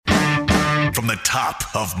from the top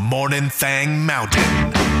of Morning Thang Mountain.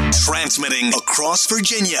 Transmitting across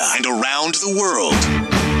Virginia and around the world.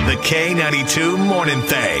 The K92 Morning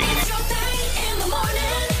Thang.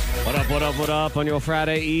 What up on your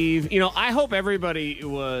Friday Eve? You know, I hope everybody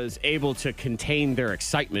was able to contain their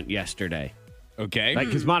excitement yesterday. Okay. Like,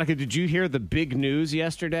 because Monica, did you hear the big news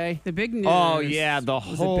yesterday? The big news. Oh, yeah,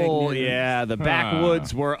 the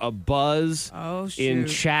backwoods were abuzz in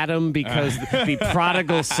Chatham because the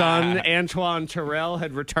prodigal son, Antoine Terrell,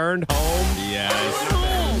 had returned home.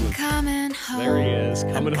 Yes. Coming home. There he is,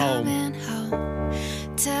 coming home.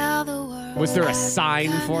 Tell the world. Was there a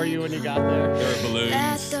sign for you when you got there? There were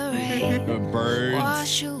balloons. The rain Birds.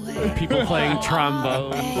 wash away People playing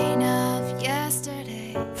trombone. pain of yesterday.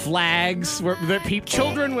 Flags.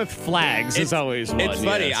 Children with flags is always one. It's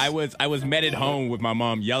funny. Yes. I was met at home with my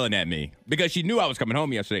mom yelling at me because she knew I was coming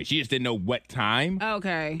home yesterday. She just didn't know what time.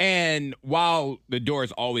 Okay. And while the door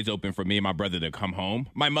is always open for me and my brother to come home,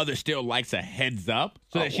 my mother still likes a heads up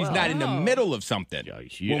so that she's not in the middle of something.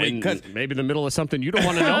 Because maybe in the middle of something you don't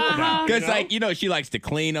want to know about. Because, she likes to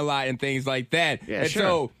clean a lot and things like that. Yeah, and sure.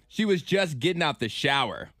 so she was just getting out the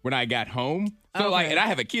shower when I got home. So, and I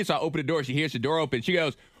have a kid, so I open the door. She hears the door open. She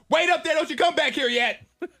goes, "Wait up there. Don't you come back here yet."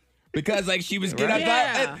 Because, she was getting out.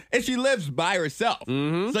 Yeah. And she lives by herself.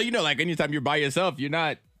 Mm-hmm. So, anytime you're by yourself, you're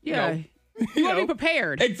not, You want to be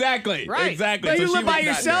prepared. Exactly. Right. Exactly. But So you she live by was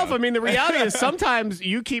not yourself. there. I mean, the reality is sometimes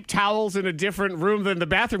you keep towels in a different room than the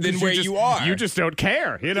bathroom. Than 'cause where just, you are. You just don't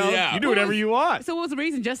care. Yeah. You do whatever you want. So what was the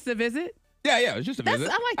reason? Just to visit? Yeah, it was just a visit.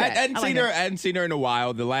 I like that. I hadn't I like seen her. that. I hadn't seen her in a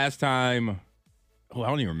while. The last time. Oh, I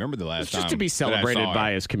don't even remember the last It's time. just to be that I celebrated saw her.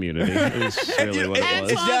 by his community. Is really what it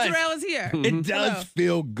was. Antoine does. Terrell is here. It does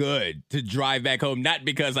feel good to drive back home, not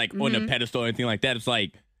because on a pedestal or anything like that. It's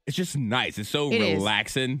it's just nice. It's so It is.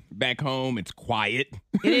 relaxing back home. It's quiet.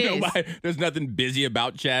 It is. There's nothing busy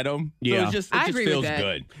about Chatham. Yeah. So it I just agree feels with that.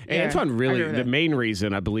 good. Yeah, Antoine I really, agree with the that. main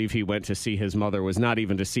reason I believe he went to see his mother was not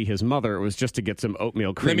even to see his mother. It was just to get some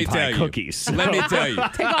oatmeal cream me pie tell you. cookies. Let me tell you.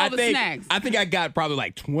 Take all I the think, snacks. I think I got probably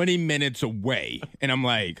 20 minutes away, and I'm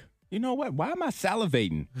like, you know what? Why am I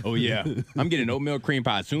salivating? Oh, yeah. I'm getting oatmeal cream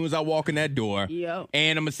pie as soon as I walk in that door. Yep.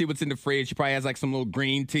 And I'm going to see what's in the fridge. She probably has some little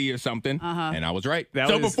green tea or something. And I was right. That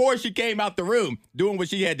So was- before she came out the room doing what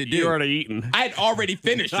she had to do, You already eaten. I had already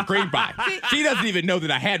finished the cream pie. She doesn't even know that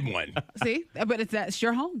I had one. See? But that's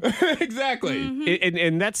your home. Exactly.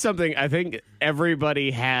 And that's something I think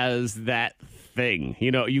everybody has that thing.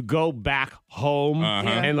 You go back home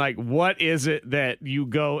and what is it that you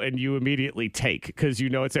go and you immediately take? Because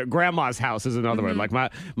it's at grandma's house is another one. Like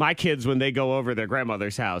my kids, when they go over their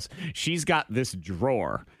grandmother's house, she's got this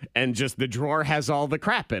drawer and just the drawer has all the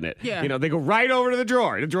crap in it. Yeah. They go right over to the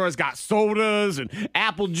drawer. The drawer's got sodas and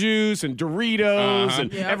apple juice and Doritos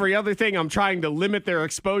and every other thing I'm trying to limit their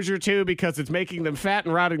exposure to because it's making them fat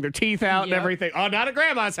and rotting their teeth out and Yep. everything. Oh, not at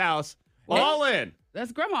grandma's house. All in.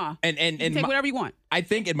 That's grandma. And You take whatever you want. I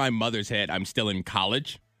think in my mother's head, I'm still in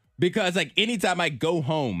college because anytime I go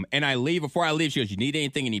home and I leave, before I leave, she goes, "You need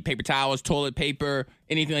anything? You need paper towels, toilet paper,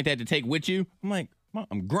 anything like that to take with you?" I'm like, Mom,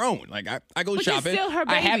 I'm grown. I go But you're shopping. still her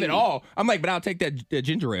I have baby. it all. I'm like, but I'll take that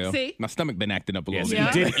ginger ale. See? My stomach been acting up a little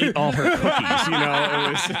Yes, bit. you did eat all her cookies. It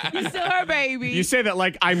was, You're still her baby. you say that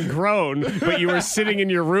like I'm grown, but you were sitting in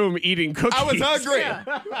your room eating cookies. I was hungry. Yeah.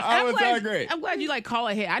 I was hungry. I'm glad you call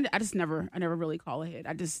ahead. I never really call ahead.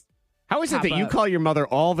 I just How is it that Pop you up. call your mother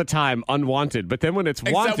all the time unwanted, but then when it's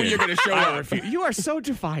Except wanted, when you're gonna show I up. refuse. You are so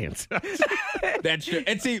defiant. That's true.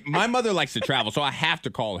 And see, my mother likes to travel, so I have to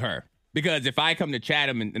call her. Because if I come to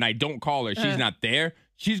Chatham and I don't call her, she's not there,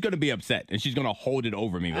 she's going to be upset and she's going to hold it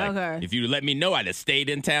over me. Like, Okay. if you let me know, I'd have stayed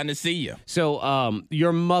in town to see you. So,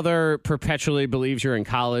 your mother perpetually believes you're in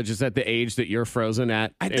college. Is that the age that you're frozen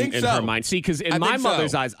at? I think in so. her mind. See, because in I my think so.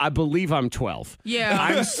 mother's eyes, I believe I'm 12. Yeah.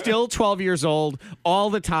 I'm still 12 years old all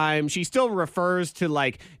the time. She still refers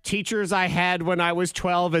to teachers I had when I was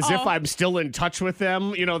 12 as if I'm still in touch with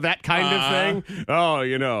them. That kind of thing.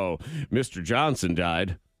 Oh, Mr. Johnson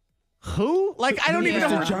died. Who? I don't even know.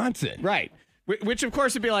 Mr. who- Johnson. Right. Which, of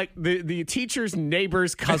course, would be like the teacher's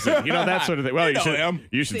neighbor's cousin. That sort of thing. Well, You know him.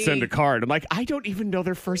 you should See? send a card. I'm like, I don't even know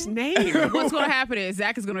their first name. what's going to happen is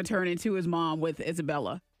Zach is going to turn into his mom with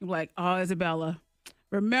Isabella. I'm like, oh, Isabella,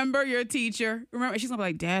 remember your teacher? Remember? She's going to be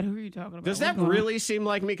like, Dad, who are you talking about? Does that What's going on?" really seem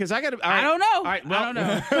like me? Because I got to. I don't know. All right, well, I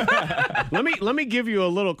don't know. let me give you a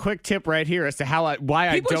little quick tip right here as to why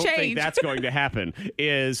I People don't think change. that's going to happen.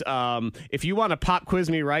 Is if you want to pop quiz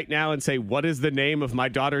me right now and say what is the name of my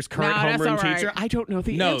daughter's current No, that's homeroom all right. teacher, I don't know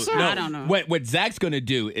the No, answer. no. I don't know. What Zach's going to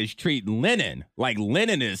do is treat Lennon like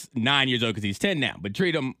Lennon is 9 years old because he's 10 now, but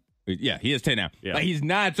treat him. Yeah, he is 10 now. Yeah. Like, he's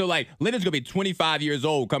not. So, like, Leonard's going to be 25 years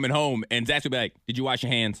old coming home, and Zach's going to be like, did you wash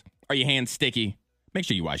your hands? Are your hands sticky? Make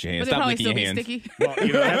sure you wash your hands. But they Stop probably licking still your be hands.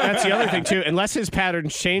 sticky. Well, that's the other thing too. Unless his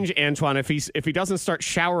patterns change, Antoine, if he doesn't start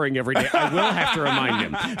showering every day, I will have to remind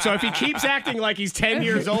him. So if he keeps acting like he's 10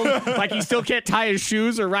 years old, like he still can't tie his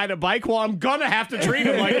shoes or ride a bike, well, I'm gonna have to treat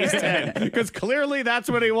him like he's 10 because clearly that's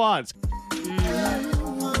what he wants.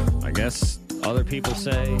 I guess other people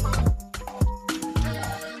say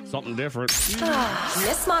something different.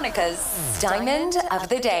 Miss Monica's Diamond of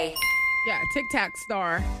the Day. Yeah, Tic Tac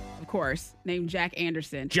star, of course, named Jack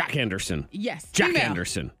Anderson. Jack Anderson. Yes. Jack female.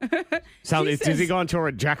 Anderson. She Does he says- go on tour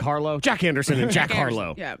with Jack Harlow? Jack Anderson and Jack Jack Anderson,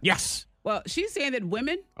 Harlow. yeah. Yes. Well, she's saying that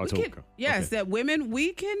women, Oh, we it's can, okay. yes, Okay. that women,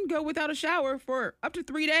 we can go without a shower for up to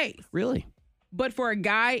 3 days. Really? But for a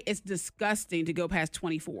guy, it's disgusting to go past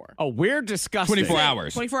 24. Oh, we're disgusting. 24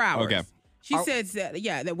 hours. 24 hours. Okay. She says that,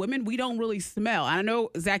 that women, we don't really smell. I know,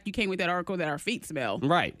 Zach, you came with that article that our feet smell.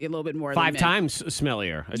 Right. A little bit more 5 than men. times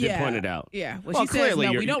smellier. I did point it out. Yeah. Well, she says,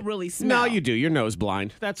 no, we don't really smell. No, you do. You're nose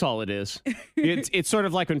blind. That's all it is. it's sort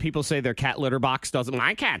of like when people say their cat litter box doesn't.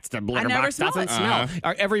 My cat's litter never box smell doesn't it.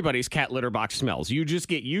 smell. Everybody's cat litter box smells. You just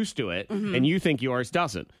get used to it, and you think yours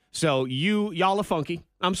doesn't. So y'all are funky.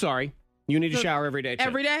 I'm sorry. You need to shower every day. Too.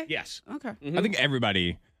 Every day? Yes. Okay. I think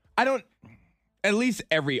everybody. At least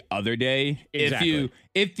every other day. Exactly.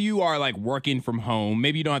 If you are like working from home,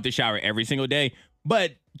 maybe you don't have to shower every single day,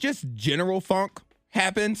 but just general funk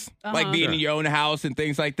happens, like being in your own house and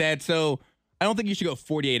things like that. So I don't think you should go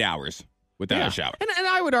 48 hours without a shower. And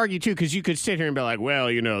I would argue, too, because you could sit here and be like, well,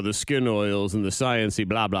 the skin oils and the sciencey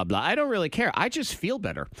blah, blah, blah. I don't really care. I just feel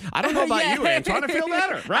better. I don't know about you, Antoine. I feel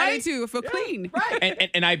better, right? I do too. I feel clean. Right.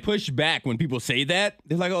 And I push back when people say that.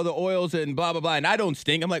 They're like, oh, the oils and blah, blah, blah. And I don't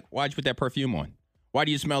stink. I'm like, why'd you put that perfume on? Why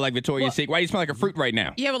do you smell like Victoria's Secret? Why do you smell like a fruit right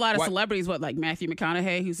now? You have a lot of celebrities, like Matthew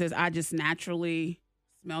McConaughey, who says, I just naturally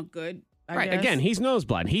smell good. I guess. Again, he's nose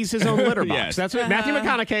blind. He's his own litter box. Yes. That's what Matthew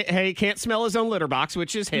McConaughey can't smell his own litter box,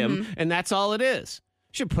 which is him, and that's all it is.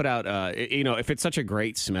 Should put out, if it's such a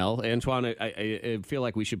great smell, Antoine, I feel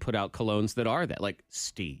like we should put out colognes that are that, like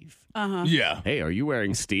Steve. Yeah. Hey, are you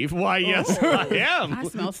wearing Steve? Why, yes, I am. I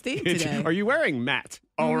smell Steve today. Are you wearing Matt?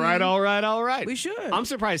 All right, all right, all right. We should. I'm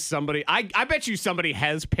surprised somebody, I bet you somebody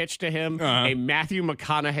has pitched to him a Matthew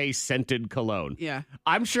McConaughey scented cologne. Yeah.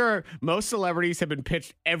 I'm sure most celebrities have been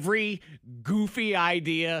pitched every goofy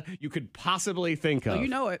idea you could possibly think of. Oh, you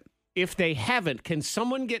know it. If they haven't, can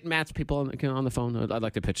someone get Matt's people on the phone? I'd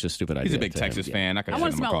like to pitch this stupid idea. He's a big to Texas him. fan. I could I send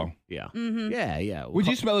wanna him a smell call. him. Yeah. Yeah. Would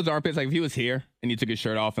you smell his armpits? Like if he was here and he took his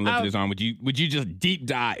shirt off and lifted his arm, would you just deep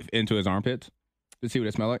dive into his armpits to see what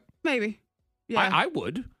it smelled like? Maybe. Yeah. I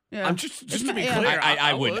would. Yeah. I'm just to be Yeah. clear.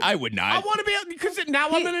 I would not. I want to be because now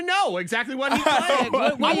I'm going to know exactly what he's Like, playing. what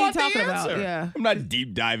I are you want the talking about? answer. Yeah. I'm not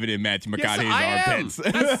deep diving in Matthew Yes, McConaughey's I am. armpits.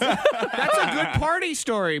 That's a good party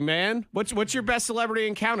story, man. What's your best celebrity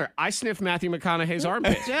encounter? I sniff Matthew McConaughey's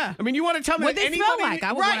armpits. Yeah. I mean, you want to tell me What that they smell anybody? like?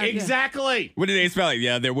 I would Right, wanna- yeah. exactly. What did they smell like?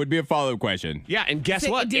 Yeah, there would be a follow-up question. Yeah, and guess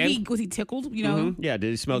what? Was he tickled? You know? Mhm. Yeah, did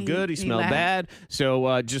he smell Did he- good? He did he smelled laugh? bad.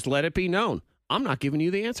 So just let it be known. I'm not giving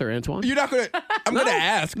you the answer, Antoine. You're not gonna. I'm gonna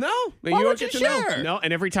ask. No, Why you would don't get you to know. share? No,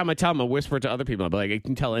 and every time I tell him, I whisper it to other people. I'll be like, I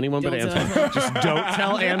can tell anyone but Don't tell Antoine. Antoine. Just don't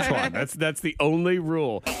tell Antoine. That's the only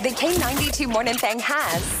rule. The K92 Morning Thing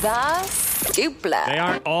has the dupla. They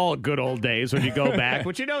aren't all good old days when you go back,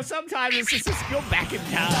 but sometimes it's just go back in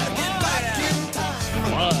time.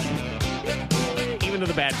 Fun. Even to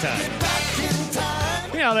the bad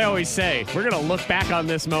time. They always say, we're going to look back on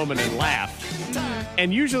this moment and laugh.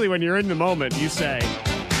 And usually when you're in the moment, you say,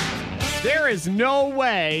 there is no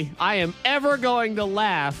way I am ever going to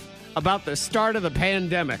laugh about the start of the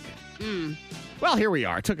pandemic. Well, here we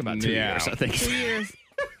are. It took about 2 years, I think. 2 years.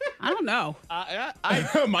 I don't know. My I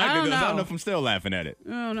goodness, don't I don't know. know if I'm still laughing at it. I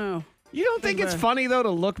don't know. You don't think it's funny, though, to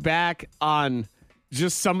look back on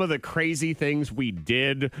just some of the crazy things we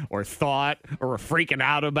did or thought or were freaking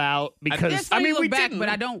out about? Because, It's funny to we look back, didn't. but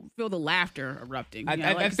I don't feel the laughter erupting. You know,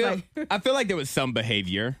 I like, it's feel like- I feel like there was some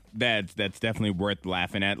behavior that's definitely worth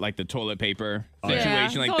laughing at, like the toilet paper yeah.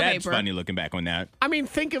 situation. Like Toilet that's paper. funny looking back on that. I mean,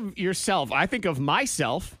 think of yourself. I think of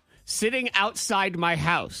myself sitting outside my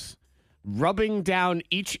house, rubbing down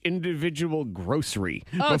each individial grocery.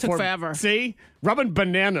 Oh, it took forever. See? Rubbing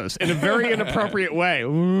bananas in a very inappropriate way.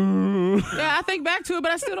 Ooh. Yeah, I think back to it,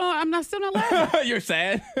 but I'm still not laughing. You're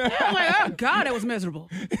sad. I'm like, oh God, that was miserable.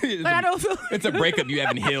 Like, I don't feel. It's a breakup you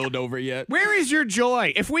haven't healed over yet. Where is your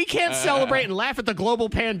joy? If we can't celebrate and laugh at the global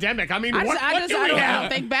pandemic, I mean, what do we I have? don't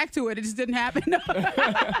think back to it. It just didn't happen.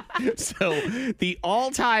 So the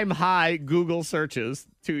all-time high Google searches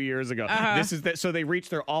 2 years ago. Uh-huh. This is so they reached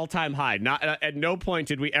their all-time high. Not at no point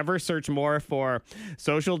did we ever search more for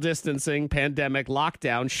social distancing, pandemic,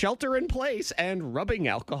 lockdown, shelter in place, and rubbing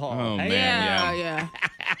alcohol. Oh, Hey. man. Yeah.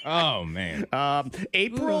 Oh, man.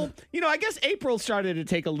 April, I guess April started to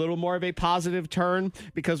take a little more of a positive turn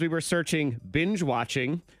because we were searching binge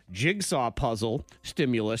watching, jigsaw puzzle,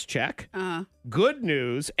 stimulus check, good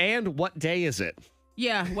news, and what day is it?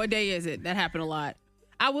 Yeah. What day is it? That happened a lot.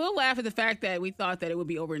 I will laugh at the fact that we thought that it would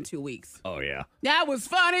be over in 2 weeks. Oh, yeah. That was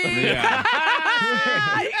funny. Yeah.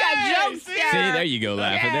 You got jokes. See, there you go,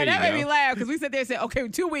 laughing. Yeah, there that you made me go. laugh because we sat there and said, okay,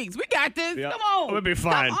 2 weeks. We got this. Yeah. Come on. We'll be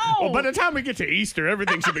fine. Come on. Well, by the time we get to Easter,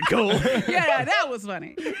 everything should be cool. Yeah, that was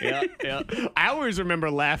funny. Yeah. I always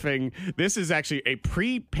remember laughing. This is actually a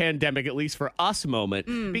pre-pandemic, at least for us, moment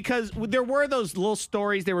because there were those little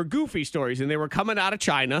stories. They were goofy stories, and they were coming out of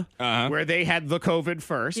China where they had the COVID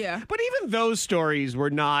first. Yeah. But even those stories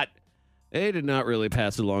were not. They did not really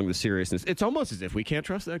pass along the seriousness. It's almost as if we can't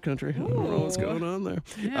trust that country. I don't know what's going on there.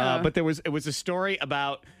 Yeah. But it was a story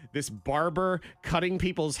about this barber cutting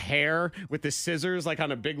people's hair with the scissors like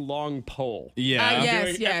on a big long pole. Yeah.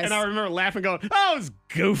 Yes. And I remember laughing, going, "Oh, those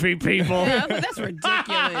goofy people." Yeah, I was like, that's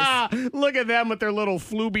ridiculous. Look at them with their little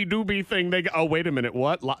flooby dooby thing. They go, oh, wait a minute,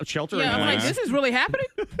 what? Shelter in Yeah, I'm like, place? this is really happening?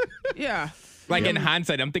 Yeah. Like in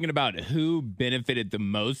hindsight, I'm thinking about who benefited the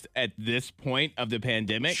most at this point of the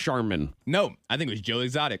pandemic. Charmin. No, I think it was Joe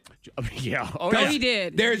Exotic. Yeah. Oh, Oh, yeah. he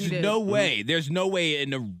did. There's He did. no way. There's no way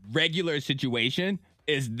in a regular situation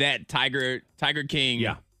is that Tiger King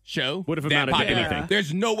Yeah. show Would have that amounted to popular. anything.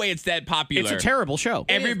 There's no way it's that popular. It's a terrible show.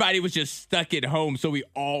 Everybody was just stuck at home, so we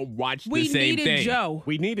all watched We the same needed thing. Joe.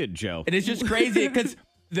 We needed Joe. And it's just crazy because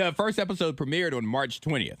the first episode premiered on March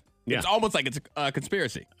 20th. Yeah. It's almost like it's a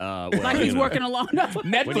conspiracy. Well, Like he's working along.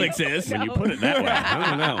 Netflix is. When you put it that way,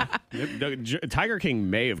 I don't know. Tiger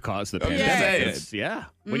King may have caused the pandemic. Yes. Yeah.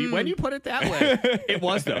 When you put it that way, it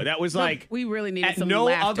was though. That was like We really needed at some no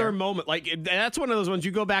laughter. other moment. Like that's one of those ones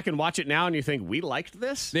you go back and watch it now and you think we liked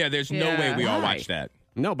this. Yeah, there's no Yeah. way we all Why? watched that.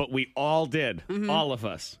 No, but we all did. All of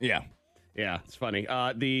us. Yeah. Yeah, it's funny.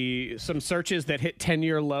 Some searches that hit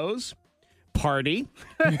 10-year lows: party,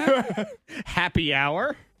 happy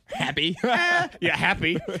hour. Happy. Yeah,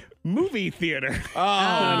 happy. Movie theater.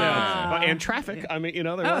 And traffic. I mean,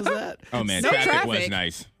 there was that. Oh, man. No traffic was traffic.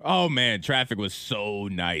 nice. Oh, man. Traffic was so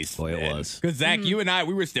nice. Boy, it was. Because, Zach, you and I,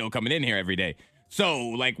 we were still coming in here every day. So,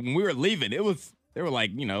 like, when we were leaving, they were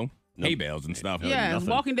like, hay bales and stuff. Yeah, it's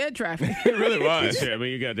Walking Dead traffic. It really was. Yeah, I mean,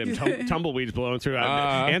 you got them tumbleweeds blowing through.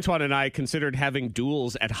 Antoine and I considered having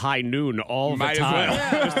duels at high noon all the Might as time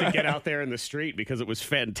well. just to get out there in the street because it was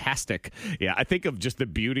fantastic. Yeah, I think of just the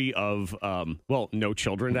beauty of, no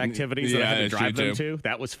children activities that I Yeah, had to that's drive true, them too. to.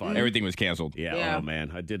 That was fun. Everything was canceled. Yeah. Oh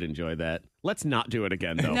man, I did enjoy that. Let's not do it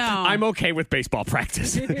again, though. No. I'm okay with baseball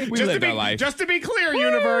practice. We lived our life. Just to be clear,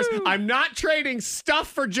 universe, I'm not trading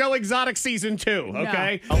stuff for Joe Exotic season 2.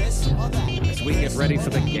 Okay. As we get ready for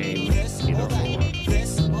the game, either or.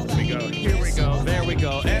 Here we go. There we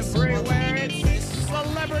go. Everywhere it's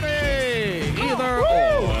celebrity. Either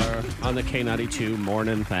or on the K92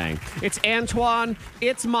 Morning Thing. It's Antoine.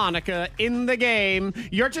 It's Monica in the game.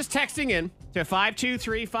 You're just texting in to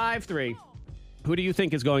 52353. Who do you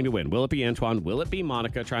think is going to win? Will it be Antoine? Will it be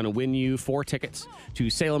Monica trying to win you 4 tickets to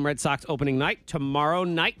Salem Red Sox opening night tomorrow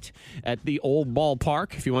night at the old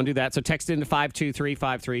ballpark? If you want to do that, so text in to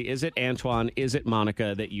 52353. Is it Antoine? Is it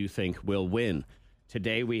Monica that you think will win?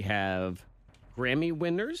 Today we have Grammy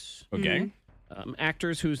winners, Okay.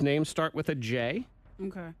 actors whose names start with a J,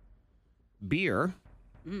 Okay. beer,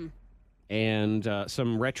 and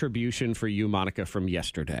some retribution for you, Monica, from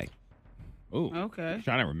yesterday. Ooh. Okay.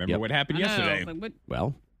 Trying to remember Yep. what happened I know. yesterday. Like, what?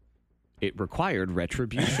 Well, it required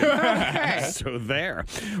retribution. Okay. So there.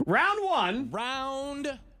 Round 1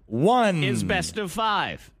 Round 1 is best of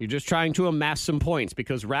 5. You're just trying to amass some points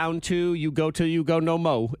because round 2, you go till you go no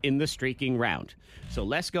mo in the streaking round. So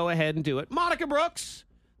let's go ahead and do it. Monica Brooks,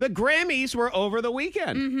 the Grammys were over the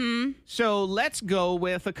weekend. Mm-hmm. So let's go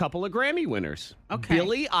with a couple of Grammy winners. Okay.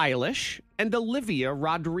 Billie Eilish and Olivia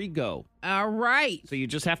Rodrigo. All right. So you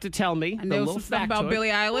just have to tell me I the know little some stuff factoid. about Billie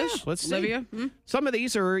Eilish. Yeah, let's see. Olivia. Some of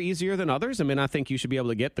these are easier than others. I mean, I think you should be able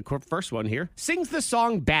to get the first one here. Sings the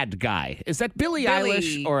song Bad Guy. Is that Billie Billie.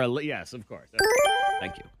 Eilish or yes, of course.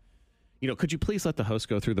 Thank you. Could you please let the host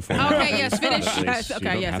go through the form? Okay, yes, finish. Please. Yes, You okay,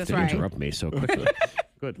 don't yes, have that's to right. interrupt me so quickly.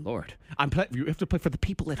 Good Lord. You have to play for the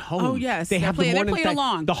people at home. Oh, yes. They have They're the morning playing thing,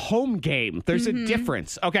 along. the home game. There's a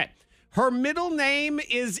difference. Okay. Her middle name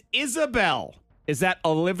is Isabel. Is that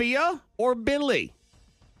Olivia or Billie?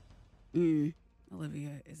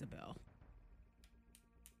 Olivia Isabel.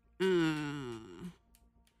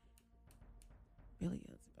 Billie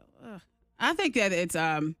I think that it's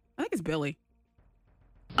Billie.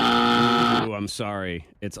 Ooh, I'm sorry.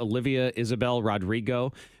 It's Olivia Isabel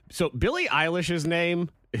Rodrigo. So Billie Eilish's name,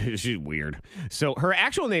 she's weird. So her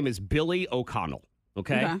actual name is Billie O'Connell.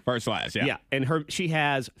 Okay. First class, yeah. Yeah, and she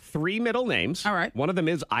has 3 middle names. All right. One of them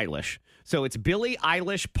is Eilish. So it's Billie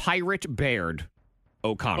Eilish Pirate Baird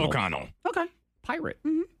O'Connell. Okay. Pirate.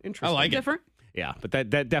 Mm-hmm. Interesting. I like it. Different. Yeah, but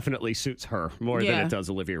that definitely suits her more than Yeah. it does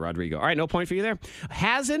Olivia Rodrigo. All right, no point for you there.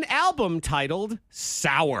 Has an album titled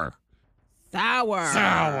Sour.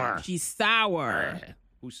 Sour. She's sour.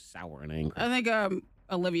 Who's sour and angry? I think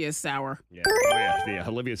Olivia's sour. Yeah. Oh, yeah.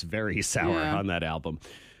 Olivia's very sour Yeah. on that album.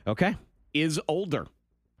 Okay. Is older.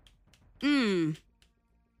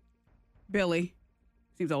 Billie.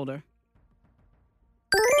 Seems older.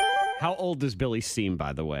 How old does Billie seem,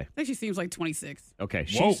 by the way? I think she seems like 26. Okay,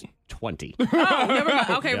 Whoa. she's 20. Oh, never mind.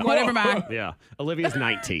 Okay, well, never mind. Yeah. Olivia's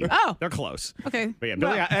 19. Oh. They're close. Okay. But yeah,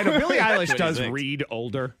 Well, Billie Eilish does 26. read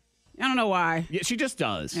older. I don't know why. Yeah, she just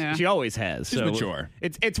does. Yeah. She always has. She's mature.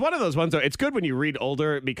 It's one of those ones, though. It's good when you read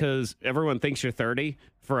older because everyone thinks you're 30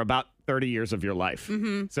 for about 30 years of your life.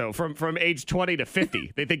 Mm-hmm. So from age 20 to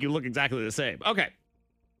 50, they think you look exactly the same. Okay.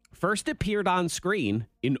 First appeared on screen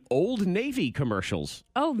in Old Navy commercials.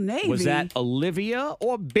 Oh, Navy. Was that Olivia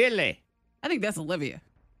or Billie? I think that's Olivia.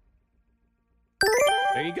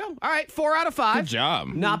 There you go. All right, 4 out of 5. Good job.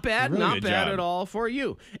 Not bad. Really Not good bad job. at all for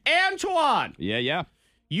you. Antoine, Yeah.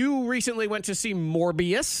 you recently went to see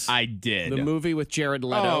Morbius. I did. The movie with Jared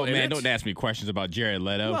Leto. Oh, in man, it. don't ask me questions about Jared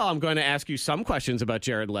Leto. Well, I'm going to ask you some questions about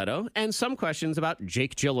Jared Leto and some questions about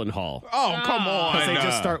Jake Gyllenhaal. oh, come on. Because they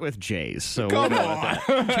just start with J's. So Come we'll go with that.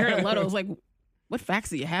 on. Jared Leto's like, what facts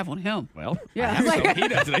do you have on him? Well, Yeah. So he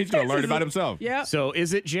doesn't. He's going to learn about himself. Yeah. so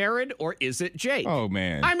is it Jared or is it Jake? Oh,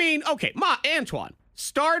 man. I mean, okay, Antoine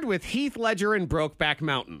starred with Heath Ledger in Brokeback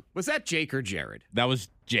Mountain. Was that Jake or Jared? That was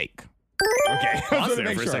Jake. Okay. I was Just to there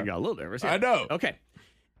make for a sure. second. Got a little nervous. I know. Okay.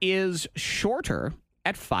 Is shorter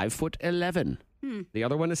at 5'11". The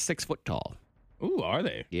other one is 6 foot tall. Ooh, are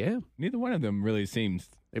they? Yeah. Neither one of them really seems.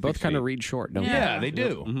 They both 6 kind of feet. read short, don't Yeah, they? they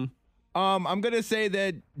do. Mhm. I'm going to say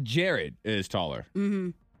that Jared is taller.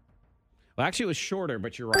 Well, actually, it was shorter,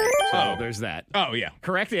 but you're right. So Oh. there's that. Oh, yeah.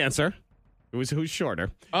 Correct answer. It was who's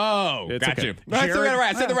shorter. Oh, It's got okay. you. I said that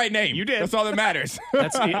right. I said the right name. You did. That's all that matters.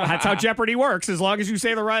 That's how Jeopardy works. As long as you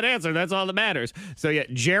say the right answer, that's all that matters. So yeah,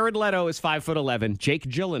 Jared Leto is 5'11". Jake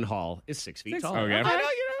Gyllenhaal is 6 feet tall. Okay. I know,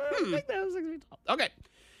 I think that was 6 feet tall. Okay.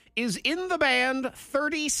 Is in the band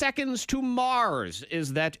 30 Seconds to Mars.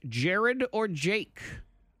 Is that Jared or Jake?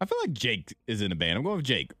 I feel like Jake is in the band. I'm going with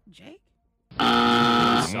Jake. Jake?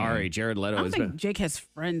 Sorry, Jared Leto I don't is. think Jake has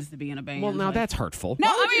friends to be in a band. Well, now Like- that's hurtful. No,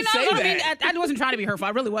 Why would I mean, you no, say no, I mean, that? I wasn't trying to be hurtful.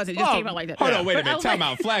 I really wasn't. It just came out like that. Hold on, wait a But I minute. was Time like-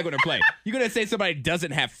 out. Flag on the play. You're going to say somebody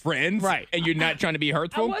doesn't have friends? Right. And you're not trying to be I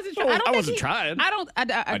hurtful? wasn't. Oh, I, don't I think wasn't he- trying.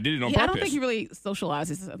 I did it on I don't purpose. think he really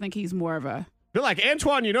socializes. I think he's more of a. They're like,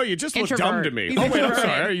 Antoine, you just look dumb Introvert. to me. He's Oh, wait, I'm introverted.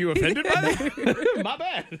 sorry. Are you offended by that? My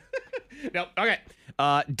bad. No, okay.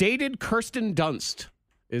 Dated Kirsten Dunst.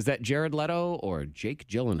 Is that Jared Leto or Jake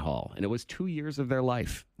Gyllenhaal? And it was 2 years of their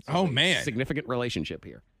life. So Oh, a man. Significant relationship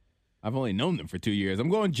here. I've only known them for 2 years. I'm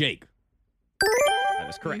going Jake. That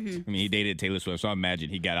is correct. Mm-hmm. I mean, he dated Taylor Swift, so I imagine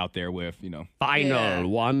he got out there with, Final Yeah.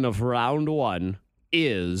 one of round one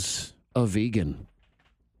is a vegan.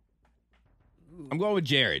 I'm going with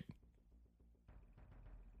Jared.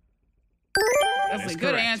 That's is a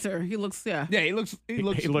good correct. answer. He looks. Yeah. Yeah, he looks He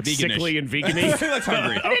looks veganish. sickly and vegan-y. He looks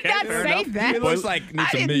hungry. I did not fair say enough. that. He looks like needs I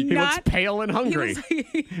some did meat. He looks not- pale and He hungry.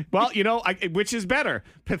 was- Well, which is better,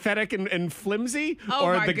 pathetic and flimsy, Oh,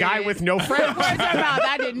 or my the guy goodness. with no friends? What are you talking about?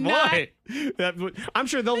 I did not. Boy, I'm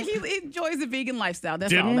sure they'll. He enjoys the vegan lifestyle.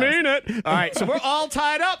 That's all. Didn't That's- mean it. All right, so we're all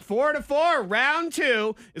tied up 4-4. Round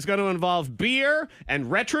 2 is going to involve beer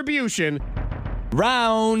and retribution.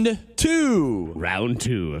 Round 2. Round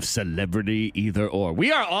 2 of Celebrity Either Or.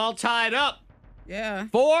 We are all tied up Yeah.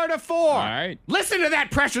 4-4. All right. Listen to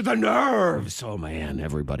that pressure, the nerves. Oh, man,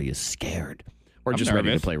 everybody is scared. Or I'm just ready to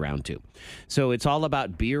nervous. play round 2. So it's all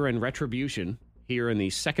about beer and retribution here in the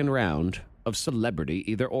second round of Celebrity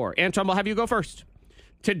Either Or. Anton, we'll have you go first.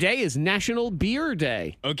 Today is National Beer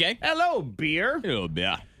Day. Okay. Hello, beer. Oh,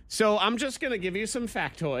 yeah. So I'm just going to give you some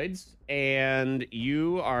factoids, and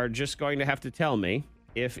you are just going to have to tell me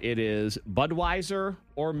if it is Budweiser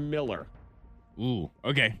or Miller. Ooh,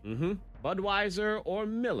 okay. Budweiser or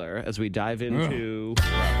Miller as we dive into...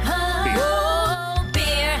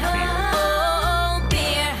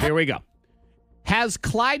 Here we go. Has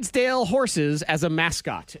Clydesdale horses as a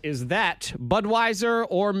mascot. Is that Budweiser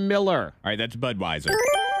or Miller? All right, that's Budweiser.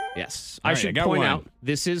 Yes. All I right, I should got point one. out,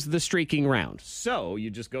 this is the streaking round. So you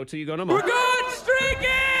just go till you go no more. Good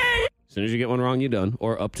streaking! As soon as you get one wrong, you're done,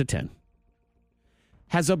 or up to 10.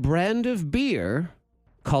 Has a brand of beer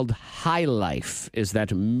called High Life. Is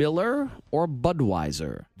that Miller or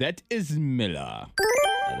Budweiser? That is Miller.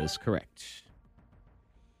 That is correct.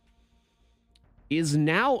 Is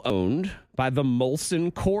now owned by the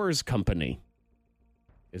Molson Coors Company.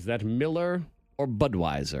 Is that Miller or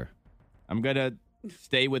Budweiser? I'm going to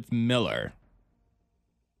stay with Miller.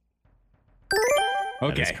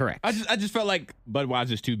 That Okay. is correct. I just felt like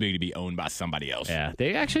Budweiser's too big to be owned by somebody else. Yeah,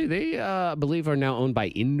 they believe are now owned by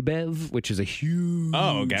InBev, which is a huge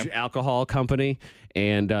alcohol company.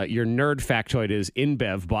 And your nerd factoid is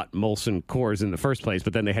InBev bought Molson Coors in the first place,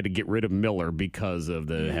 but then they had to get rid of Miller because of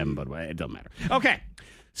the having Budweiser. It doesn't matter. Okay,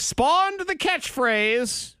 spawned the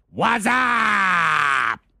catchphrase "What's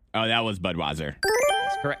up?" Oh, that was Budweiser.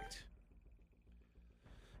 That's correct.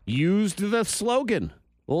 Used the slogan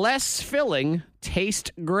 "Less filling,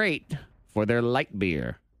 taste great" for their light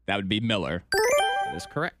beer. That would be Miller. That is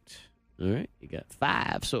correct. All right, you got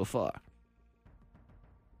 5 so far.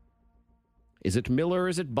 Is it Miller or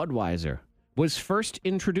is it Budweiser? Was first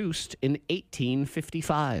introduced in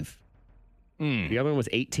 1855. The other one was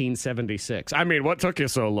 1876. I mean, what took you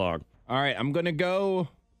so long? All right, I'm going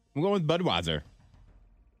with Budweiser.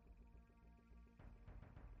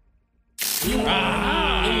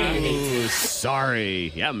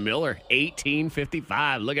 Sorry. Yeah, Miller,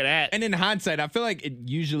 1855. Look at that. And in hindsight, I feel like it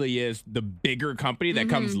usually is the bigger company that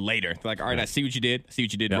comes later. They're like, all right, I see what you did. I see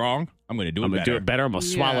what you did wrong. I'm going to do it I'm going to better. do it better. I'm going to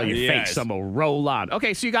swallow your Yes. face. I'm going to roll on.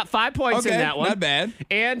 Okay, so you got 5 points in that one. Not bad.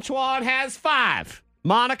 Antoine has 5.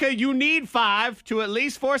 Monica, you need 5 to at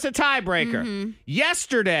least force a tiebreaker.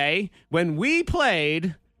 Yesterday, when we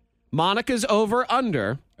played Monica's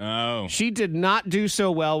over-under, Oh, she did not do so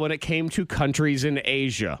well when it came to countries in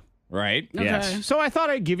Asia. right. Okay. Yes. So I thought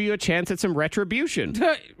I'd give you a chance at some retribution.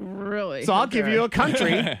 Really? So I'll give you a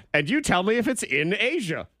country, and you tell me if it's in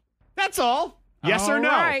Asia. That's all. Yes or All no?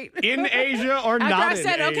 right. In Asia or After not I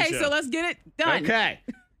said, in okay, Asia? so let's get it done. Okay.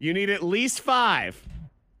 You need at least 5.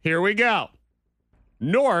 Here we go.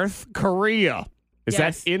 North Korea. Is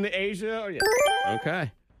Yes. that in Asia? Or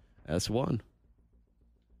okay. That's 1.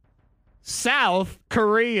 South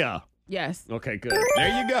Korea. Yes. Okay, good.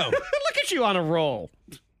 There you go. Look at you on a roll.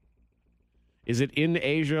 Is it in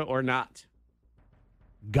Asia or not?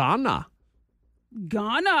 Ghana.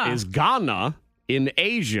 Ghana. Is Ghana in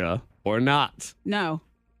Asia or not? No.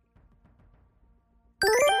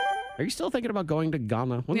 Are you still thinking about going to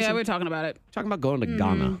Ghana? When is Yeah, it- we're talking about it. talking about going to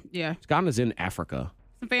Ghana. Yeah. Ghana's in Africa.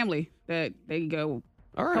 Some family that they go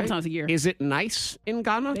All right. couple times a year. Is it nice in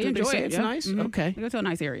Ghana? They Did enjoy they say it. it's Yeah. nice? Mhm. Okay. They go to a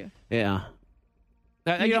nice area. Yeah.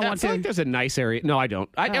 I You don't I want feel to? like there's a nice area. No, I don't.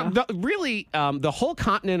 Really, the whole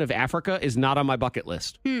continent of Africa is not on my bucket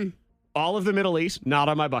list. All of the Middle East, not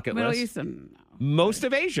on my bucket Middle list. East and Most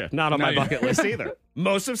of Asia, not on my bucket list either.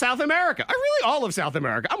 Most of South America. Really all of South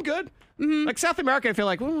America. I'm good. Like South America, I feel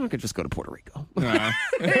like, well, I could just go to Puerto Rico.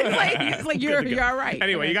 it's like you're all right.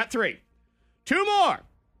 Anyway, you got 3. 2 more.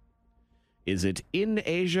 Is it in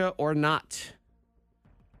Asia or not?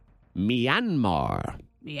 Myanmar.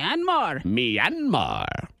 Myanmar. Myanmar.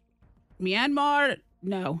 Myanmar.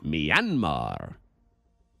 No. Myanmar.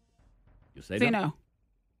 You say, Say no.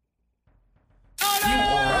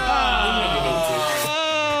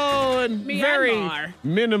 Oh, and very Myanmar.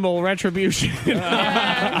 minimal retribution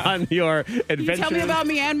on your adventure. Can you tell me about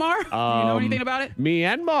Myanmar? Do you know anything about it?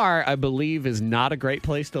 Myanmar, I believe, is not a great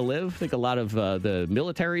place to live. I think a lot of the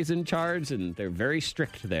military's in charge, and they're very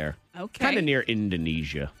strict there. Okay. Kind of near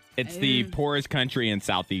Indonesia. It's the poorest country in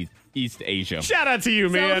Southeast Asia. Shout out to you,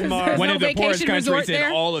 there's Myanmar. One no of the poorest vacation resort countries in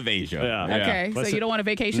there? all of Asia. Yeah. Okay, so Listen- you don't want a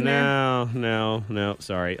vacation there? No.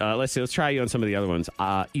 Sorry. Let's see. Let's try you on some of the other ones.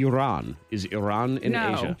 Iran. Is Iran in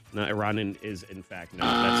No. Asia? No, Iran is in fact no.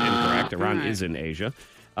 That's incorrect. Iran All right. is in Asia.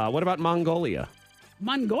 What about Mongolia?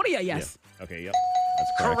 Mongolia, yes. Okay. Yep.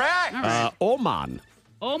 That's correct. All right. Oman.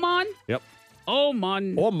 Oman? Yep.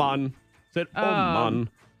 Oman. Oman. Said Oman.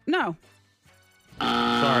 No.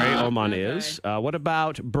 Sorry, Oman okay. is. What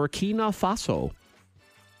about Burkina Faso?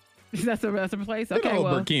 That's a place? Look Okay, at old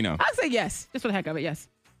well. Burkina. I'll say yes. Just for the heck of it, yes.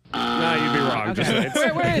 No, you'd be wrong. Okay.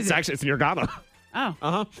 Just- Where is it's it? actually it's near Ghana. Oh.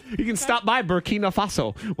 Uh-huh. You can stop by Burkina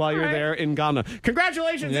Faso while you're right. there in Ghana.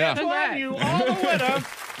 Congratulations, Yeah. Antoine. Congrats. You are the winner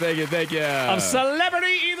Thank you. of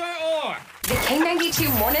Celebrity Either Or. The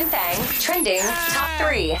K92 Morning Thang trending top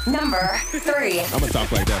 3. Number 3. I'm going to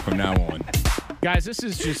talk like that from now on. Guys, this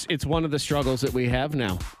is it's one of the struggles that we have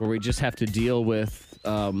now where we just have to deal with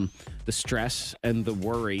the stress and the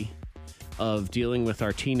worry of dealing with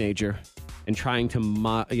our teenager and trying to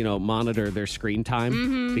monitor their screen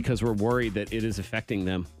time because we're worried that it is affecting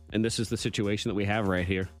them. And this is the situation that we have right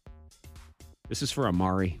here. This is for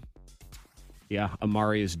Amari. Yeah,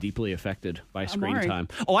 Amari is deeply affected by screen Amari. time.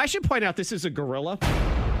 Oh, I should point out this is a gorilla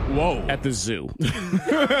Whoa. at the zoo.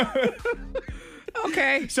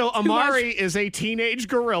 Okay. So Amari is a teenage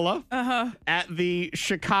gorilla at the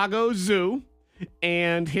Chicago Zoo,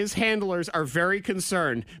 and his handlers are very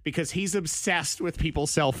concerned because he's obsessed with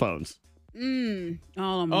people's cell phones. Oh,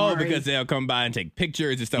 Oh, Amari. because they'll come by and take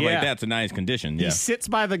pictures and stuff Yeah. like that. It's a nice condition. Yeah. He sits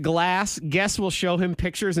by the glass. Guests will show him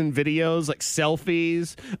pictures and videos, like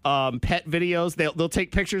selfies, pet videos. They'll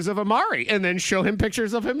take pictures of Amari and then show him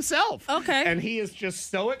pictures of himself. Okay. And he is just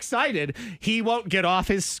so excited, he won't get off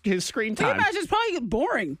his screen Can you time. imagine? It's probably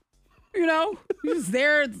boring. You know, he's just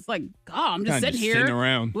there. It's like, God, I'm just Kinda sitting just here. sitting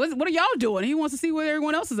around. What are y'all doing? He wants to see what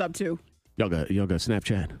everyone else is up to. Y'all got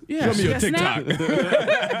Snapchat. Yeah. Show me your Yeah, Snap.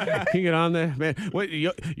 TikTok. Can you get on there, man? What you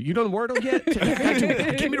done Wordle yet?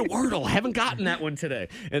 Give me the Wordle. I haven't gotten that one today.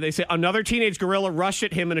 And they say another teenage gorilla rushed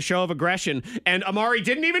at him in a show of aggression, and Amari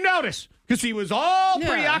didn't even notice because he was all Yeah.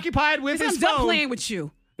 preoccupied with He said, his I'm done phone. playing with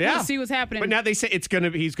you. I Yeah, wanna see what's happening. But now they say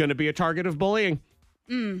he's gonna be a target of bullying.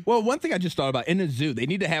 Well, one thing I just thought about in the zoo, they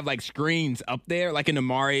need to have like screens up there, like in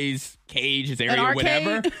Amari's cage, his area, or arcade?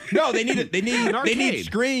 whatever. No, they need they need arcade.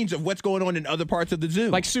 screens of what's going on in other parts of the zoo.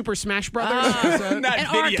 Like Super Smash Brothers. not An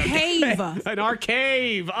video. arcade. An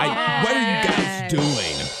arcade. What are you guys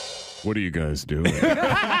doing? What are you guys doing?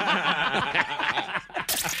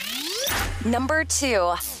 Number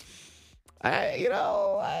 2.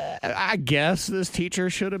 I guess this teacher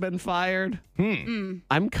should have been fired.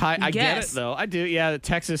 I get it Guess. though. I do. Yeah,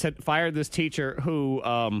 Texas had fired this teacher who,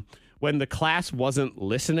 when the class wasn't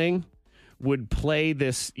listening, would play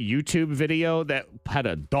this YouTube video that had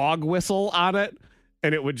a dog whistle on it.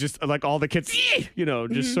 And it would just, like, all the kids,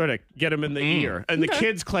 just sort of get them in the ear. And the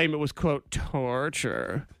kids claim it was, quote,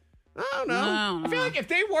 torture. I don't know. I feel like if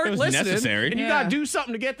they weren't was listening necessary. and you Yeah. got to do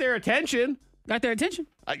something to get their attention, Got their attention.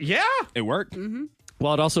 yeah. It worked.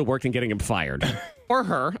 Well, it also worked in getting him fired. Or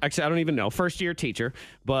her. Actually, I don't even know. First-year teacher.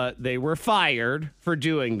 But they were fired for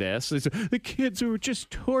doing this. They said, the kids were just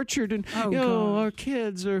tortured. And, Oh, gosh. our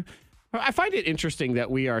kids are... I find it interesting that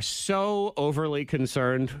we are so overly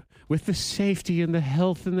concerned with the safety and the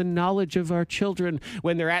health and the knowledge of our children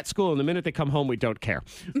when they're at school. And the minute they come home, we don't care.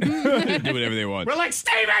 Do whatever they want. We're like,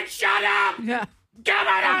 Steven, shut up! Yeah. Come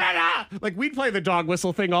on, like we'd play the dog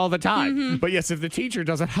whistle thing all the time. But yes, if the teacher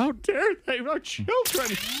does it, how dare they? Our children.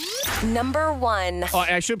 Number 1. Oh,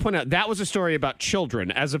 I should point out that was a story about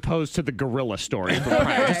children as opposed to the gorilla story from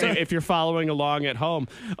prior. Just if you're following along at home.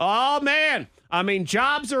 Oh man, I mean,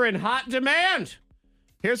 jobs are in hot demand.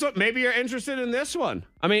 Here's what maybe you're interested in this one.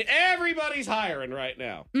 I mean, everybody's hiring right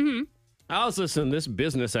now. I was listening. This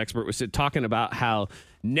business expert was talking about how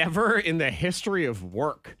never in the history of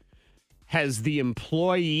work has the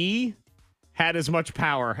employee had as much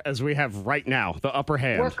power as we have right now, the upper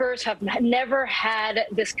hand. Workers have never had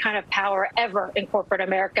this kind of power ever in corporate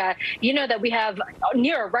America. You know that we have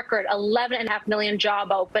near a record 11.5 million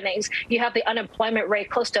job openings. You have the unemployment rate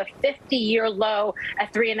close to a 50-year low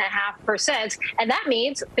at 3.5%. And that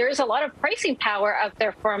means there is a lot of pricing power out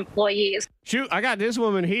there for employees. Shoot, I got this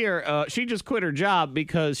woman here. She just quit her job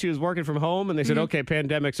because she was working from home, and they said, okay,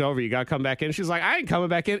 pandemic's over. You got to come back in. She's like, I ain't coming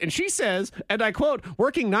back in. And she says, and I quote,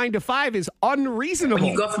 working 9 to 5 is unreasonable.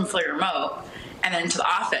 When you go from fully remote and then to the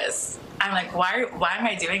office, I'm like, why am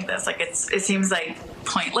I doing this? Like, it seems like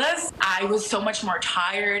pointless. I was so much more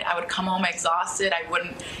tired. I would come home exhausted. I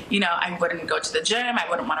wouldn't go to the gym. I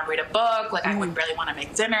wouldn't want to read a book. Like, I wouldn't really want to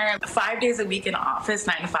make dinner. 5 days a week in the office,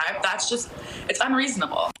 9 to 5, it's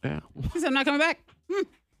unreasonable. Yeah. He said, I'm not coming back.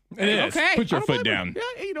 It is. Okay. Put your I don't foot blame down.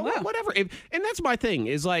 her. Yeah, what, whatever. And that's my thing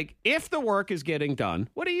is like, if the work is getting done,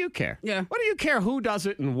 what do you care? Yeah. What do you care who does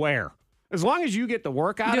it and where? As long as you get the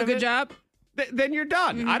work out You do a of good it, job. Then you're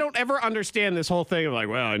done. I don't ever understand this whole thing of like,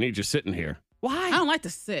 well, I need you sitting here. Why? I don't like to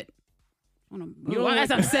sit. I want to don't move as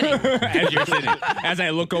like- I'm sitting. As you're sitting, as I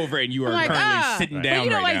look over and you are I'm like, currently sitting but down you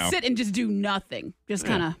don't right like now. sit and just do nothing. Just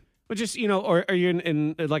kind of. But just, or are you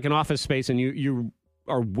in like an office space and you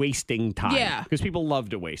are wasting time? Yeah. Because people love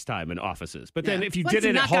to waste time in offices. But then Yeah. if you Once did you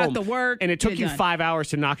it at knock out home the work, and it took you're you done. 5 hours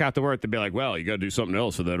to knock out the work, they'd be like, well, you got to do something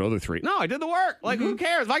else for that other 3. No, I did the work. Like, who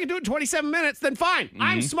cares? If I can do it in 27 minutes, then fine.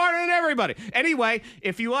 I'm smarter than everybody. Anyway,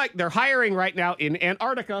 if you like, they're hiring right now in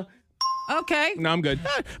Antarctica. Okay. No, I'm good.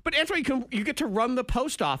 But Antoine, you get to run the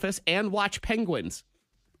post office and watch penguins.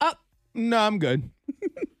 No, I'm good.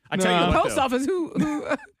 I tell you what, Post though. office. Who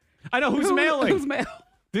I know who's mailing. Who's mail?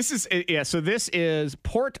 This is So this is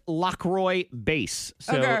Port Lockroy Base.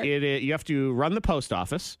 So Okay. you have to run the post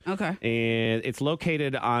office. Okay. And it's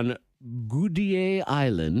located on Goudier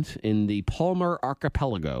Island in the Palmer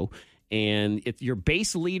Archipelago. And it's your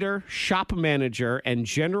base leader, shop manager, and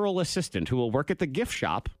general assistant who will work at the gift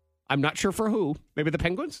shop. I'm not sure for who. Maybe the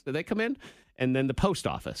Penguins? Do they come in? And then the post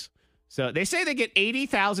office. So they say they get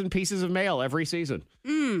 80,000 pieces of mail every season.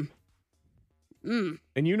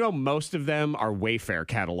 And you know most of them are Wayfair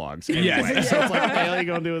catalogs. Anyway. Yes. So it's like, what the hell are you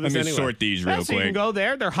going to do with this Let me anyway? sort these real So you can quick. go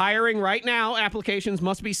there. They're hiring right now. Applications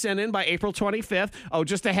must be sent in by April 25th. Oh,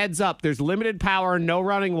 just a heads up. There's limited power, no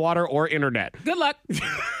running water or internet. Good luck.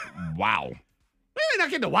 Wow. Maybe not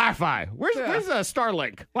getting the Wi-Fi. Where's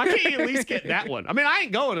Starlink? Why can't you at least get that one? I mean, I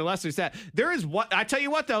ain't going unless there's that. There is what I tell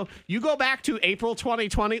you what though. You go back to April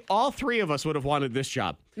 2020. All three of us would have wanted this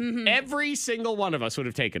job. Every single one of us would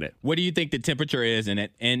have taken it. What do you think the temperature is in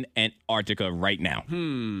Antarctica right now?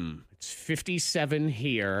 It's 57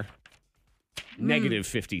 here. Negative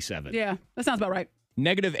 57. Yeah, that sounds about right.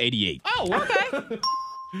 Negative 88. Oh, okay.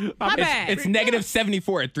 Not bad. It's negative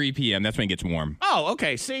 74 at 3 p.m. That's when it gets warm. Oh,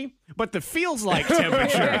 okay. See? But the feels like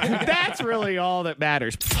temperature. That's really all that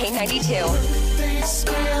matters. K92.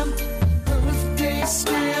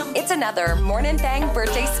 It's another Morning Thang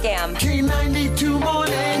birthday scam.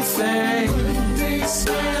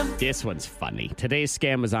 This one's funny. Today's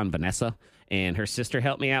scam is on Vanessa, and her sister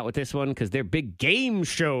helped me out with this one because they're big game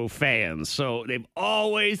show fans. So they've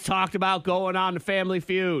always talked about going on to Family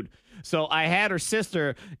Feud. So I had her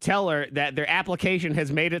sister tell her that their application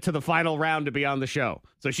has made it to the final round to be on the show.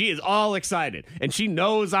 So she is all excited, and she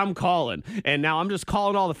knows I'm calling. And now I'm just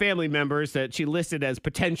calling all the family members that she listed as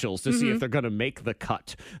potentials to see if they're going to make the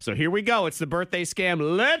cut. So here we go. It's the birthday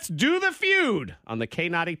scam. Let's do the feud on the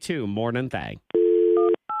K92 Morning Thang.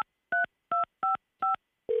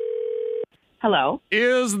 Hello.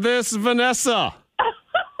 Is this Vanessa?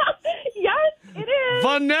 Yes, it is.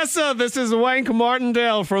 Vanessa, this is Wank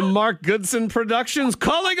Martindale from Mark Goodson Productions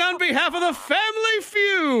calling on behalf of the Family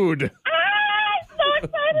Feud. I'm so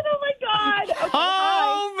excited. Oh, my God. Okay,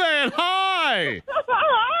 Oh, man. Hi.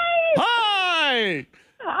 Hi. Hi.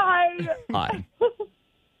 Hi. Hi.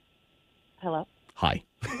 Hello. Hi.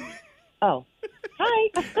 Oh.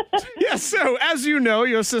 Hi. Yes, so as you know,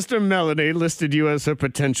 your sister Melanie listed you as a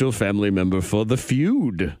potential family member for the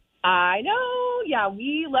feud. I know. Yeah,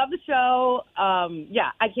 we love the show. Yeah,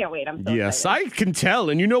 I can't wait. I'm so Yes, excited. I can tell.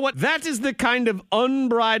 And you know what? That is the kind of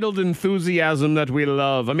unbridled enthusiasm that we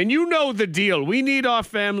love. I mean, you know the deal. We need our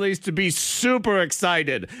families to be super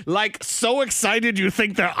excited. Like, so excited you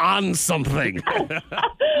think they're on something.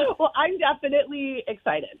 Well, I'm definitely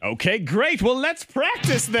excited. Okay, great. Well, let's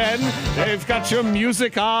practice then. They've got your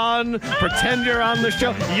music on. Pretend you're on the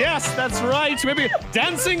show. Yes, that's right. Maybe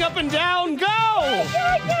dancing up and down. Go!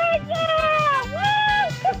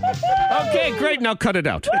 Okay, great. Now cut it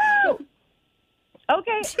out.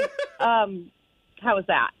 Okay. How was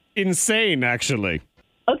that? Insane, actually.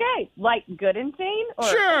 Okay, like good insane? Or-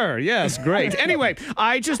 Sure, yes, great. Anyway,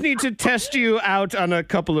 I just need to test you out on a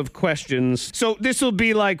couple of questions. So this will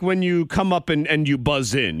be like when you come up and you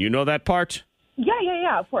buzz in. You know that part?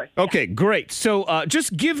 Yeah, of course. Okay, great. So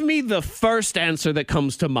just give me the first answer that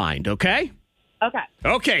comes to mind, okay? Okay.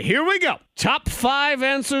 Okay, here we go. Top 5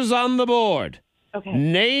 answers on the board. Okay.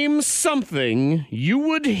 Name something you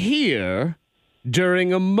would hear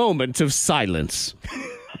during a moment of silence.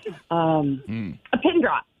 A pin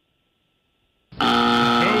drop.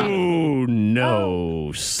 Oh,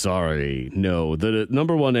 no. Sorry. No. The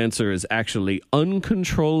number one answer is actually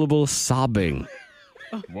uncontrollable sobbing.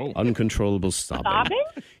 Whoa. Uncontrollable sobbing. Sobbing?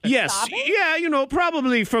 Yes. Sobbing? Yeah,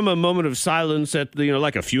 probably from a moment of silence at,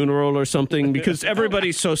 like a funeral or something, because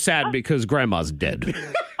everybody's so sad because grandma's dead.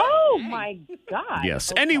 Oh, my God.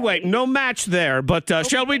 Yes. Okay. Anyway, no match there, but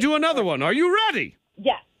shall we do another one? Are you ready?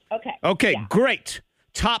 Yes. Okay. Okay, Yeah. great.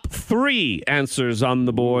 Top 3 answers on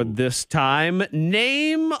the board this time.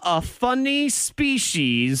 Name a funny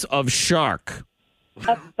species of shark.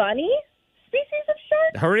 A funny species of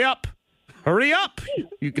shark? Hurry up. Hurry up.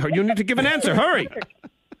 You need to give an answer. Hurry.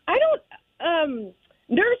 I don't.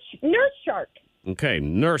 Nurse shark. Okay,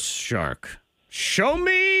 nurse shark. Show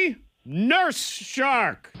me nurse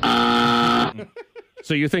shark.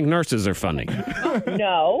 So you think nurses are funny?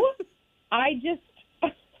 No.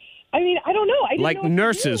 I mean, I don't know. I didn't Like know what to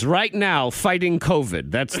nurses do. right now fighting COVID.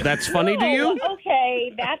 That's funny to you? No,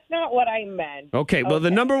 okay, that's not what I meant. Okay, well, the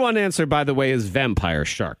number one answer, by the way, is vampire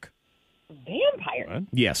shark. Vampire?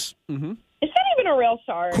 Yes. Is that even a real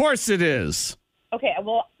shark? Of course it is. Okay,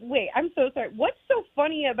 well, wait, I'm so sorry. What's so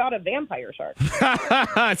funny about a vampire shark?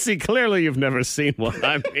 See, clearly you've never seen one.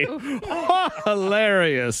 I mean,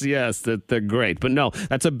 hilarious. Yes, that they're great. But no,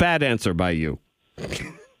 that's a bad answer by you.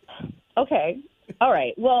 Okay, all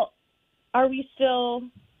right. Well, are we still,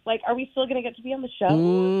 Like, are we still going to get to be on the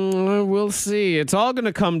show? We'll see. It's all going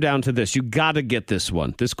to come down to this. You got to get this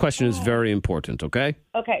one. This question is very important, okay?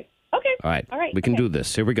 Okay. All right. All right. We can do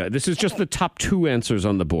this. Here we go. This is just the top 2 answers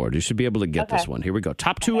on the board. You should be able to get this one. Here we go.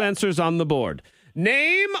 Top 2 answers on the board.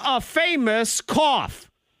 Name a famous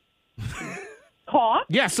cough. Cough?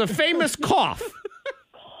 Yes, a famous cough.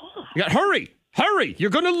 You got hurry. You're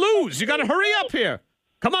going to lose. You got to hurry up here.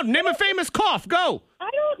 Come on, name a famous cough. Go. I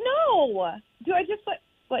don't know. Do I just like?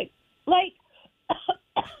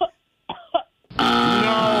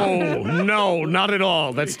 No, not at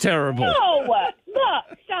all. That's terrible. No, look,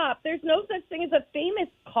 stop. There's no such thing as a famous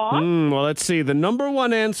cough. Well, let's see. The number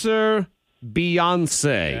 1 answer,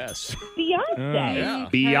 Beyonce. Yes. Beyonce.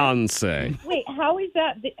 Beyonce. Wait, how is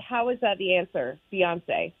that the answer?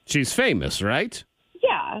 Beyonce. She's famous, right?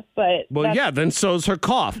 Yeah, but Then so's her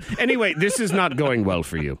cough. Anyway, this is not going well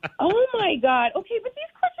for you. Oh my God. Okay, but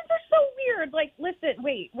these questions are so weird. Like, listen,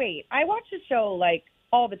 wait. I watch the show like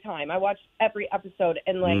all the time. I watch every episode,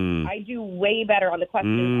 and like I do way better on the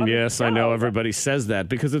questions. On the Yes, show. I know everybody says that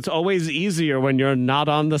because it's always easier when you're not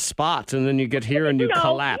on the spot, and then you get here and you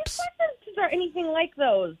collapse. These questions are anything like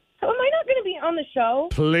those. So am I not going to be on the show?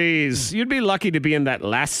 Please, you'd be lucky to be in that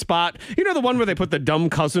last spot. You know the one where they put the dumb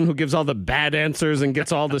cousin who gives all the bad answers and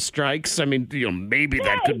gets all the strikes? I mean, maybe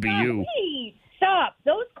that could be you. Hey, stop.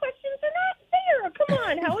 Those questions are not fair. Come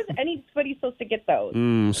on. How is anybody supposed to get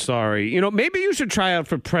those? Sorry. Maybe you should try out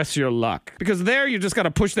for Press Your Luck. Because there you just got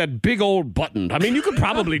to push that big old button. I mean, you could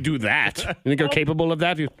probably do that. You think you're capable of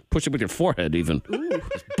that? You push it with your forehead even.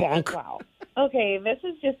 Just bonk. Wow. Okay, this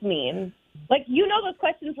is just mean. Like, those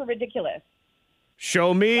questions were ridiculous.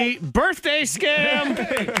 Show me birthday scam.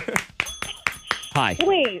 Hi.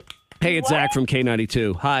 Wait. Hey, it's Zach from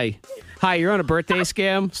K92. Hi, you're on a birthday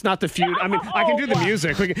scam? It's not the feud. I mean, I can do the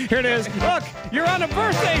music. Here it is. Look, you're on a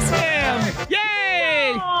birthday scam.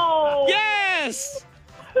 Yay! Oh. Yes!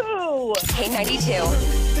 Who?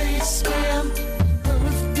 K92.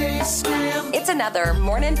 It's another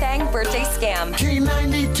Morning Thang birthday scam.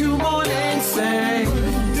 K92 Morning Thang.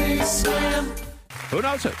 Who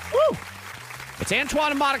knows who? Woo! It's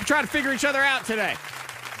Antoine and Monica trying to figure each other out today.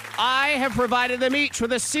 I have provided them each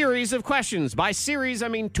with a series of questions. By series, I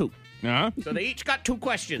mean 2. Uh-huh. So they each got 2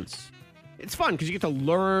 questions. It's fun because you get to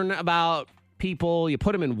learn about people. You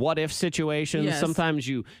put them in what-if situations. Yes. Sometimes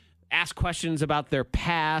you ask questions about their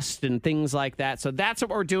past and things like that. So that's what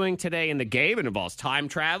we're doing today in the game. It involves time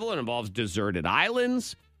travel. It involves deserted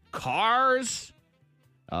islands, cars,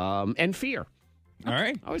 and fear. All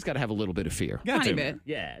right. Always got to have a little bit of fear. Got Tiny to. bit.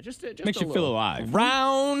 Yeah, just Makes a you feel little. alive.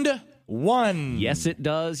 Round 1. Yes, it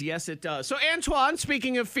does. Yes, it does. So, Antoine,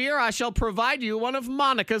 speaking of fear, I shall provide you one of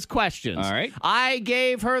Monica's questions. All right. I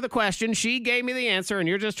gave her the question. She gave me the answer, and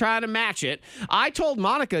you're just trying to match it. I told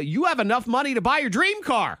Monica, you have enough money to buy your dream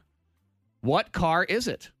car. What car is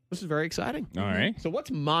it? This is very exciting. All right. So,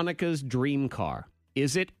 what's Monica's dream car?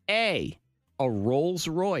 Is it A, a Rolls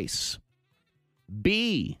Royce,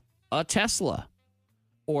 B, a Tesla,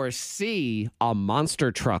 or C, a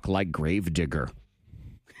monster truck like Gravedigger?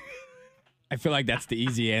 I feel like that's the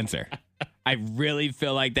easy answer. I really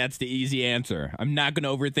feel like that's the easy answer. I'm not going to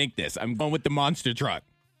overthink this. I'm going with the monster truck.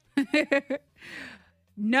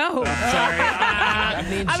 No. Sorry. I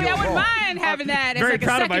mean, I wouldn't mind having that. Very as like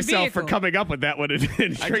proud a of myself vehicle. for coming up with that one and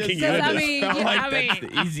tricking you. I into mean, felt yeah, like I that's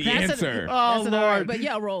mean, the easy that's answer. Oh, That's all right. Lord. But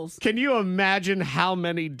yeah, rolls. Can you imagine how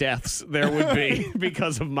many deaths there would be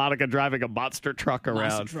because of Monica driving a monster truck around?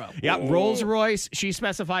 Monster truck. Yeah, Rolls Royce. She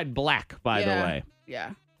specified black, by the way.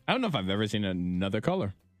 Yeah. I don't know if I've ever seen another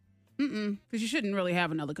color. Because you shouldn't really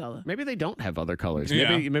have another color. Maybe they don't have other colors.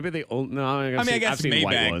 Yeah. Maybe they own. No, I guess I've seen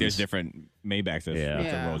white Maybach, ones. there's different Maybachs. There's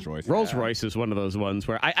Yeah. Rolls Royce. Rolls Royce is one of those ones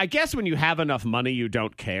where I guess when you have enough money, you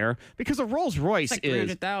don't care because a Rolls Royce It's like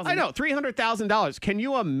is $300,000. I know $300,000. Can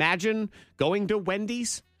you imagine going to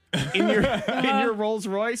Wendy's in your Rolls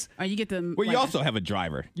Royce? Or you get them. Well, you like- also have a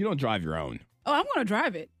driver. You don't drive your own. Oh, I'm going to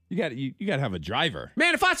drive it. You got to have a driver.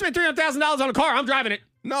 Man, if I spend $300,000 on a car, I'm driving it.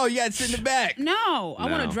 No, you got to sit in the back. No, I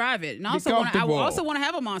want No. to drive it. And I Be also want to comfortable.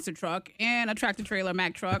 have a monster truck and a tractor trailer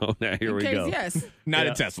Mack truck. Oh, now here in we case, go. Yes. Not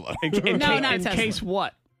Yeah. a Tesla. In No, not a in Tesla. case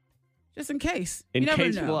what? Just in case. In you never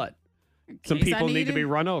case know. what? Some case I people need need to be it.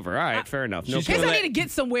 run over. All right, fair enough. No She's In case gonna I let- need to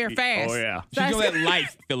get somewhere fast. Oh, yeah. She's going to let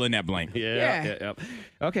life fill in that blank. Yeah.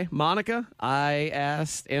 Okay, Monica, I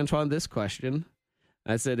asked Antoine this question.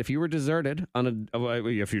 I said, if you were deserted on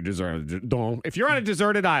if you're on a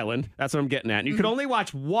deserted island, that's what I'm getting at, and you could only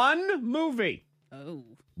watch one movie, Oh.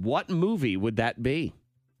 what movie would that be?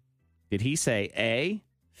 Did he say A,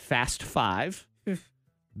 Fast 5,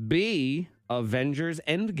 B, Avengers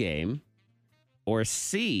Endgame, or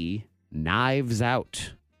C, Knives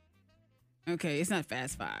Out? Okay, it's not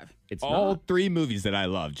Fast Five. It's All not. 3 movies that I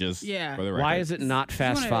love, just Yeah. for the record. Why is it not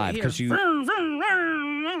Fast Five? Because you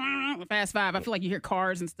Fast Five. I feel like you hear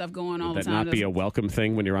cars and stuff going all would the that time. not be a welcome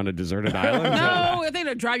thing when you're on a deserted island? No, I think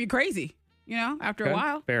it'll drive you crazy. After a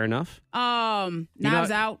while. Fair enough.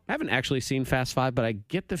 Knives Out. I haven't actually seen Fast Five, but I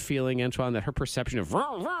get the feeling, Antoine, that her perception of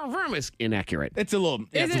vroom, vroom, vroom is inaccurate. It's a little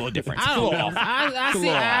different. I It's a don't little know. off. I see.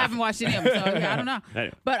 I haven't watched any of them, so I don't know.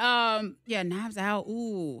 Anyway. But Knives Out.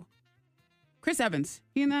 Ooh, Chris Evans.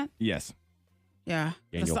 He in that? Yes. Yeah.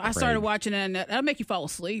 Daniel I started Craig. watching it, and that'll make you fall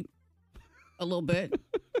asleep a little bit.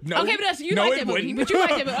 No, Okay, but you no, like it that movie. wouldn't. But you like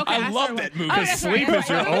that movie. Okay, I love started that watching- movie. Oh, Because that's sleep right. is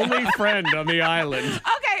your only friend on the island. Okay, all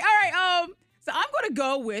right. So I'm going to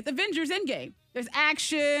go with Avengers Endgame. There's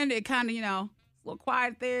action. It kind of, it's a little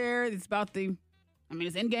quiet there. It's about it's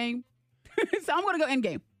Endgame. So I'm going to go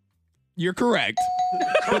Endgame. You're correct.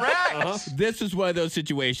 Correct. This is one of those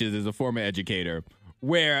situations as a former educator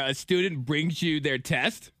where a student brings you their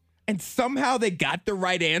test and somehow they got the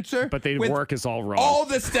right answer. But their with work is all wrong. All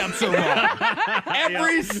the steps are wrong.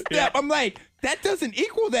 Every step. I'm like, that doesn't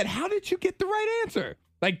equal that. How did you get the right answer?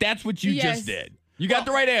 Like, that's what you Yes. just did. You got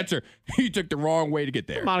the right answer. You took the wrong way to get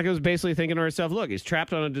there. Monica was basically thinking to herself, look, he's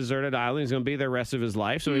trapped on a deserted island. He's going to be there the rest of his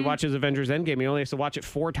life. So he watches Avengers Endgame. He only has to watch it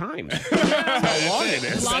 4 times. How long it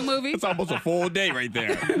is. Long movie. It's almost a full day right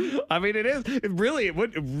there. I mean, it is. It really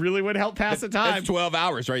would help pass the time. That's 12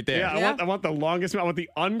 hours right there. Yeah, I want the longest. I want the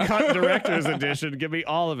uncut director's edition. Give me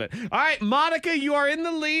all of it. All right, Monica, you are in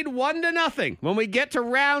the lead, 1-0. When we get to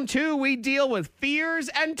round 2, we deal with fears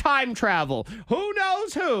and time travel. Who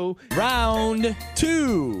knows who? Round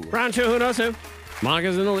 2. Round 2, who knows who?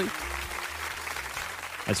 Monica's in the lead.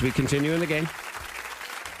 As we continue in the game,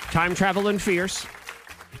 time travel and fears.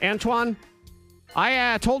 Antoine,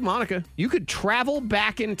 I told Monica you could travel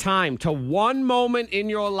back in time to one moment in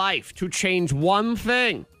your life to change one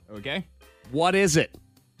thing. Okay. What is it?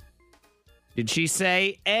 Did she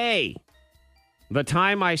say A, the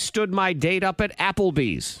time I stood my date up at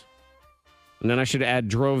Applebee's? And then I should add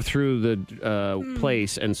drove through the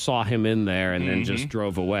place and saw him in there and then just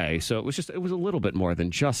drove away. So it was a little bit more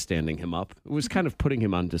than just standing him up. It was kind of putting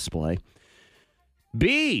him on display.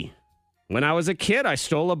 B, when I was a kid, I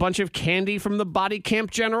stole a bunch of candy from the Body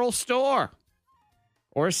Camp General Store.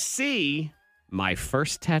 Or C, my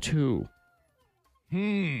first tattoo. All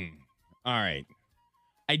right.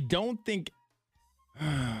 I don't think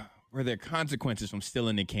were there consequences from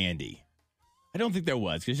stealing the candy. I don't think there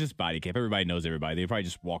was. 'Cause it's just Body Camp. Everybody knows everybody. They probably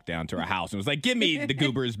just walked down to our house and was like, give me the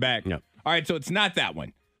goobers back. Yep. All right, so it's not that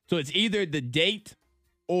one. So it's either the date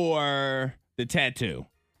or the tattoo.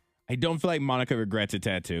 I don't feel like Monica regrets a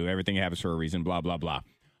tattoo. Everything happens for a reason, blah, blah, blah.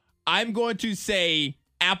 I'm going to say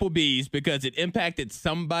Applebee's because it impacted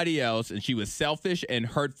somebody else and she was selfish and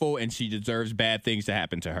hurtful and she deserves bad things to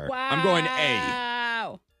happen to her. I'm going A.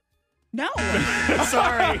 Wow. No.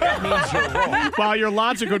 Sorry. While your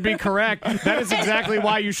logic would be correct, that is exactly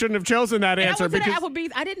why you shouldn't have chosen that answer. I was Because at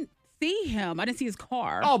Applebee's. I didn't see him. I didn't see his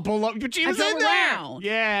car. oh, below, but she was I in drove there. around.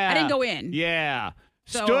 Yeah, I didn't go in. Yeah,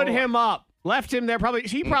 So- stood him up, left him there.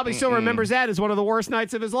 He probably still remembers that as one of the worst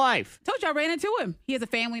nights of his life. Told you I ran into him. He has a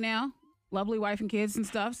family now, lovely wife and kids and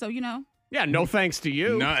stuff. So Yeah, no thanks to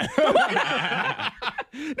you. No.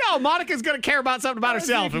 No, Monica's gonna care about something about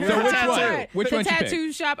herself. It was So a which tattoo. one? Which but one the you pick?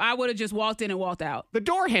 tattoo shop, I would have just walked in and walked out. The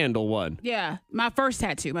door handle one. Yeah, my first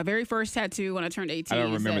tattoo, my very first tattoo when I turned 18. I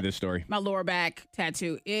don't is remember that this story. My lower back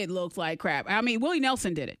tattoo. It looked like crap. I mean, Willie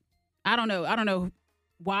Nelson did it. I don't know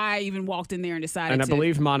why I even walked in there and decided And I to.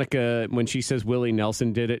 believe Monica, when she says Willie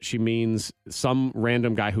Nelson did it, she means some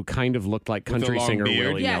random guy who kind of looked like a country long singer beard?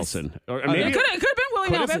 Willie Yes. Nelson. Or it maybe could have been Willie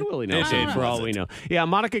could have Nelson. been Willie It Nelson, did. for all we know. Yeah,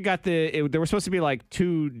 Monica got there were supposed to be like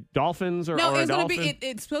 2 dolphins or, No, or a it's gonna dolphin. be.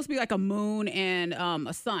 It's supposed to be like a moon and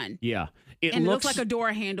a sun. Yeah. It And looks it looks like a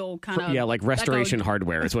door handle kind of. yeah, like restoration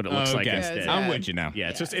hardware is what it looks like Okay. instead. I'm with you now. Yeah,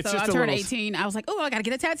 it's just so I a turned little 18. I was like, oh, I got to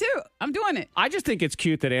get a tattoo. I'm doing it. I just think it's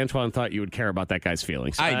cute that Antoine thought you would care about that guy's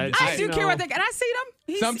feelings. I I do care about that. And I see him.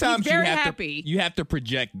 He's Sometimes very you have happy. you have to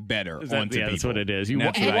project better onto people. Yeah, that's what it is. And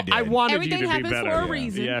that's what I did. I wanted Everything you to be happens better. for a Yeah.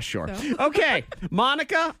 reason. Yeah, sure. So. Okay,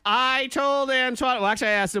 Monica, I told Antoine, well, actually,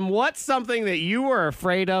 I asked him, what's something that you were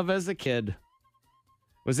afraid of as a kid?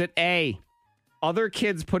 Was it A, other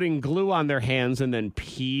kids putting glue on their hands and then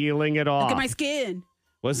peeling it off? Look at my skin.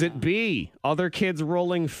 Was it B, other kids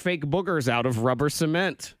rolling fake boogers out of rubber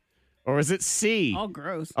cement? Or was it C, All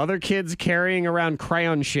gross. other kids carrying around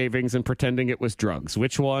crayon shavings and pretending it was drugs?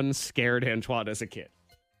 Which one scared Antoine as a kid?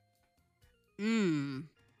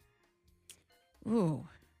 Ooh.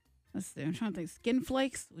 Let's see. I'm trying to think. Skin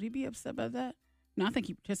flakes. Would he be upset about that? No, I think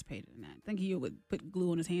he participated in that. I think he would put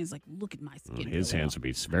glue on his hands, like, look at my skin. His hands would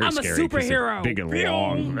be very I'm scary. a superhero. Big and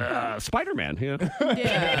long. Spider-Man, yeah.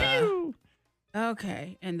 Yeah.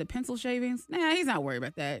 Okay. And the pencil shavings? Nah, he's not worried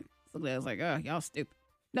about that. So I was like, oh, y'all stupid.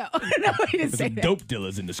 No, no, he didn't say that. Dope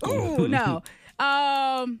dealers in the school. Ooh, no.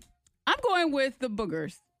 I'm going with the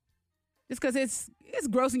boogers. Just because it's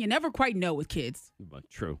gross and you never quite know with kids. But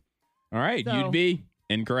true. All right, So- you'd be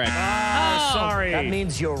incorrect. Sorry. That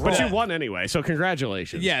means you're wrong. But you won anyway, so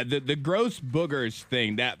congratulations. Yeah, the gross boogers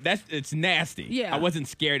thing, that's it's nasty. Yeah. I wasn't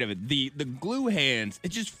scared of it. The glue hands, it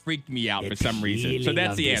just freaked me out for some reason. So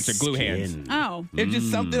that's the answer, glue hands. Oh. It's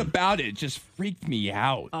just something about it just freaked me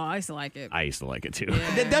out. Oh, I used to like it. I used to like it too.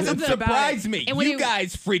 That doesn't Something about surprise it. me. And when You it-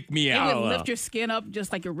 guys freaked me It out. would lift your skin up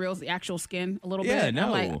just like the actual skin a little Yeah, bit.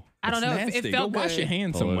 no. I'm like, I don't It's know. nasty. It felt Go wash good. your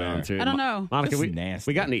hands Hold somewhere. on to it. I don't know. Monica, This we is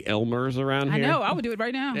nasty. we got any Elmers around I here? know. I would do it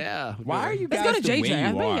right now. Yeah. Why are you Let's guys go to the way JJ. I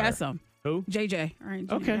you bet he are? has some. Who? JJ. All right.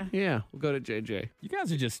 Okay, JJ. yeah. We'll go to JJ. You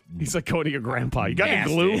guys are just He's like going to your grandpa. You got any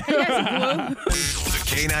Nasty. glue? He has some glue.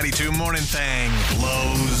 The K92 Morning Thing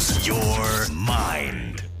blows your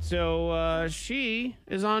mind. So she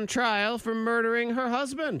is on trial for murdering her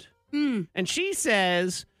husband. And she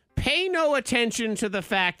says, pay no attention to the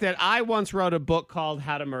fact that I once wrote a book called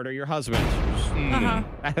How to Murder Your Husband. Uh-huh.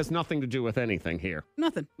 That has nothing to do with anything here.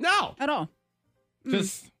 Nothing No. at all.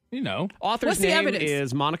 just, Author's What's the name evidence?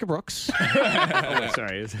 is Monica Brooks.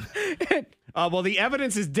 Sorry. Well, the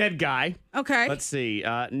evidence is dead guy. Okay. Let's see.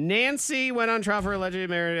 Nancy went on trial for allegedly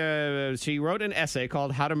married. She wrote an essay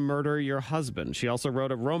called How to Murder Your Husband. She also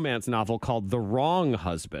wrote a romance novel called The Wrong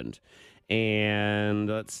Husband. And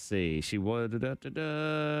let's see. She was, she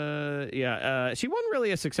wasn't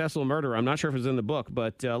really a successful murderer. I'm not sure if it was in the book,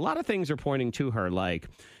 but a lot of things are pointing to her, like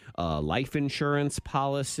life insurance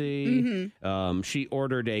policy. She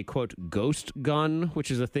ordered a, quote, ghost gun,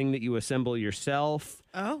 which is a thing that you assemble yourself.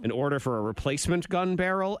 Oh. An order for a replacement gun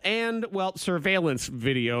barrel. And, well, surveillance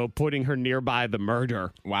video putting her nearby the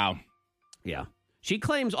murder. wow. Yeah. She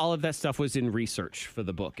claims all of that stuff was in research for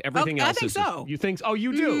the book. Everything I else think is. so. You think? Oh,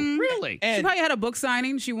 you do? Really? She And probably had a book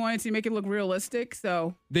signing. She wanted to make it look realistic.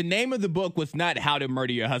 So the name of the book was not How to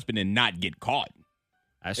Murder Your Husband and Not Get Caught.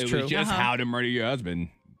 That's It true. was just How to Murder Your Husband.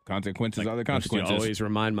 Consequences are the I consequences. always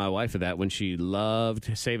remind my wife of that when she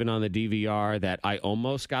loved saving on the DVR that I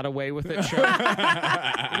almost got away with it. Show.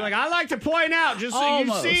 Like, I like to point out, just so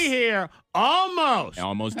Almost. you see here, almost.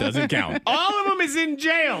 Almost doesn't count. All of them is in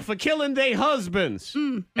jail for killing their husbands.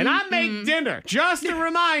 And I make dinner just to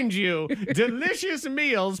remind you, delicious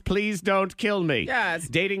meals, please don't kill me. Yes.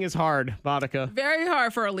 Dating is hard, Monica. very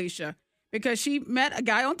hard for Alicia because she met a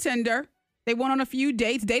guy on Tinder. They went on a few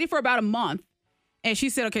dates, dated for about a month. And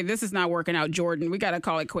she said, okay, this is not working out, Jordan. We got to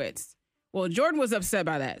call it quits. Well, Jordan was upset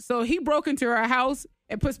by that. So he broke into her house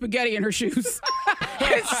and put spaghetti in her shoes.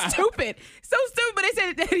 It's stupid. So stupid. They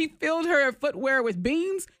said that he filled her footwear with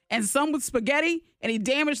beans and some with spaghetti, and he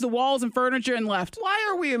damaged the walls and furniture and left. Why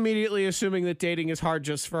are we immediately assuming that dating is hard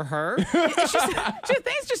just for her? It's just,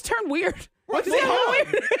 things just turn weird. What's Is it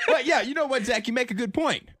hard? weird? But yeah, you know what, Zach? You make a good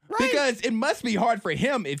point. Right. Because it must be hard for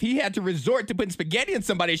him if he had to resort to putting spaghetti in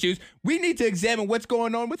somebody's shoes. We need to examine what's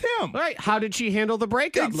going on with him. Right. How did she handle the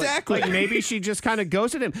breakup? Exactly. Like maybe she just kind of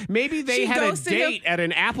ghosted him. Maybe they She had a ghosted him? date at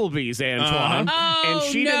an Applebee's, Antoine, Oh, and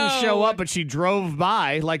she didn't no. show up, but she drove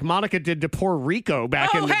by like Monica did to poor Rico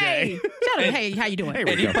back in the hey. day. Shut up. Hey, how you doing? Hey, And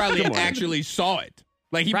he Rico. probably Good morning. actually saw it.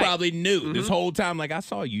 Like, he Right. probably knew this whole time, like, I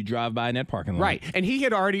saw you drive by in that parking lot. Right. And he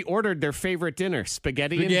had already ordered their favorite dinner,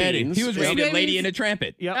 spaghetti and beans. He was Yep. rated Lady Spaghettis. in a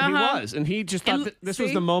Trampet. Yep, Uh-huh. he was. And he just thought And that this was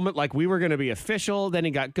see? the moment, like, we were going to be official. Then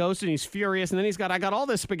he got ghosted, and he's furious. And then I got all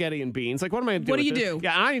this spaghetti and beans. Like, what am I going to do What do with you this? do?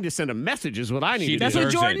 Yeah, I need to send a message is what I need She to do. That's what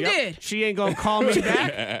deserves Jordan it. did. She ain't going to call me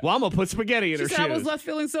back? Well, I'm going to put spaghetti in She her said shoes. I was left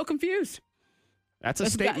feeling so confused. That's a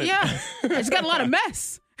It's got- statement. yeah. It's got a lot of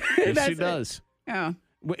mess. Yes, That's she it. does. Yeah.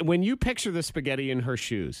 When you picture the spaghetti in her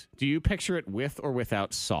shoes, do you picture it with or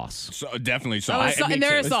without sauce? So, definitely sauce. Oh, it's- and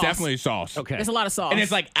there is It's sauce. definitely sauce. Okay. There's a lot of sauce. And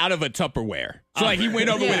it's like out of a Tupperware. So like he went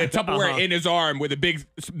over Yeah. with a Tupperware Uh-huh. in his arm with a big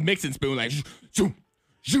mixing spoon, like zoom,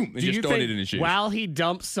 zoom, and Do just you throwing think it in his shoes. while he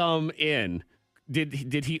dumped some in,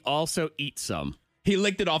 did he also eat some? He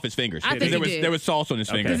licked it off his fingers. I think there he was did. there was sauce on his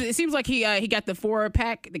fingers. Because it seems like he got the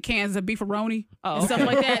 4-pack, the cans of beefaroni and stuff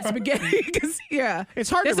like that, spaghetti. 'Cause, yeah, It's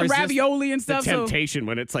hard There's to some resist ravioli and stuff. the So temptation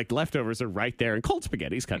when it's like leftovers are right there, and cold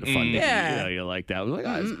spaghetti's kind of fun. to eat. Yeah. You know, you like that. Like,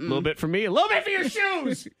 it's a little bit for me, a little bit for your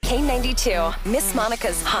shoes. K92, Miss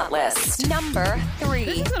Monica's Hot List. Number 3.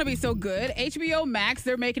 this is gonna be so good. HBO Max,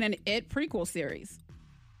 they're making an It prequel series.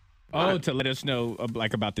 Oh, to let us know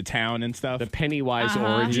like about the town and stuff. The Pennywise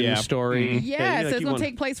origin story. Yeah, Like, so it's you going to wanna-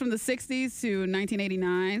 take place from the 60s to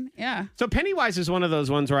 1989. Yeah. So Pennywise is one of those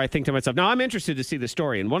ones where I think to myself, now I'm interested to see the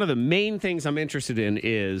story. And one of the main things I'm interested in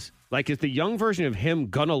is, like, is the young version of him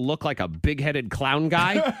gonna look like a big-headed clown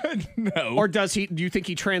guy? No. Or do you think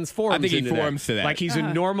he transforms I think he into forms to that. Like he's a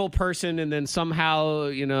normal person and then somehow,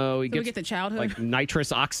 he So we gets get to childhood. like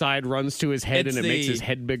nitrous oxide runs to his head It's and it makes the- his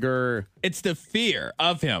head bigger. It's the fear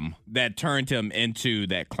of him that turned him into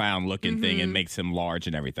that clown-looking thing and makes him large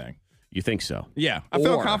and everything. You think so? Yeah, I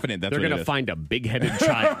feel Or confident that's they're what gonna it is. find a big-headed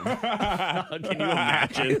child. Can you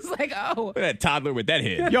imagine? It's like, oh. Look at that toddler with that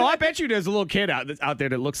head. Yo, I bet you there's a little kid out there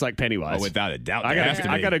that looks like Pennywise. Oh, without a doubt. I there has to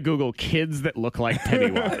gotta, I be. gotta Google kids that look like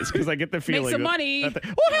Pennywise because I get the feeling. some that- money. that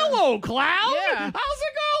well, hello, clown. Yeah. How's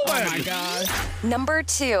it going? Oh my gosh. Number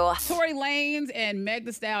 2. Tory Lanez and Meg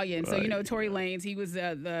Thee Stallion. So, Tory Lanez, he was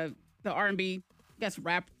the R&B, I guess,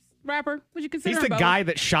 rapper. Would you consider He's him the both? guy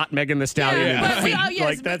that shot Megan Thee Stallion Yeah, in but- the feet. oh, yes,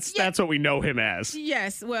 like but- that's what we know him as.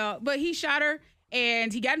 Yes, well, but he shot her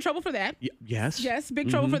and he got in trouble for that. Yes. Yes, big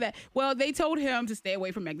trouble for that. Well, they told him to stay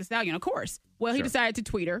away from Meg Thee Stallion, of course. Well, he decided to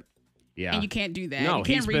tweet her. Yeah. And you can't do that. No, you can't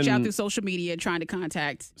he's reach out been- through social media trying to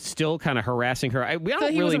contact. Still kind of harassing her. We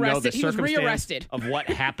don't he was really know the arrested. He was circumstance rearrested. of what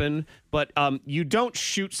happened, but you don't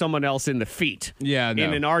shoot someone else in the feet. Yeah, no.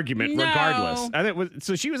 In an argument, No. regardless. I think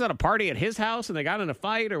so. She was at a party at his house, and they got in a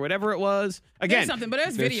fight or whatever it was. There's Again, something, but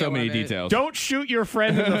there's There's video so many of it. details. don't shoot your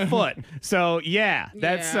friend in the foot. So yeah,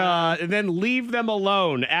 that's Yeah. and then leave them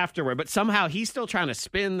alone afterward. But somehow he's still trying to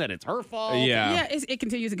spin that it's her fault. Yeah. Yeah, it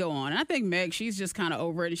continues to go on. And I think Meg, she's just kind of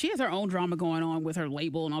over it. And she has her own drama going on with her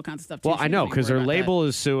label and all kinds of stuff, too. Well, She I know doesn't because worry her about label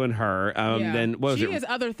is suing her. Yeah. Then what was She it? has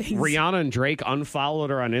other things. Rihanna and Drake unfollowed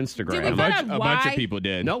her on Instagram. Did we A find bunch, out a bunch of why? people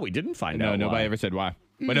did. No, we didn't find No, out. nobody why. ever said why.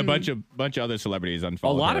 But a bunch of other celebrities A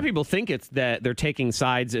unfollowed lot her. of people think it's that they're taking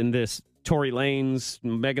sides in this Tory Lanez,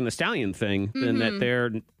 Megan Thee Stallion thing, and that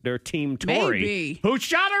they're Team Tory, Maybe. who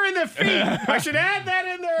shot her in the feet. I should add that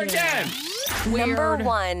in there again. Number Weird.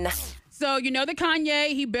 1. So, the Kanye,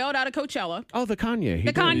 he bailed out of Coachella. Oh, the Kanye. He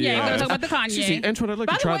The did, Kanye. yeah. I'm going to talk about the Kanye. See, Antoine, I'd like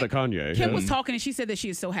By to the try way, the Kanye. Kim Yeah. was talking and she said that she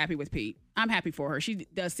is so happy with Pete. I'm happy for her. She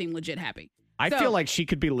does seem legit happy. I So- feel like she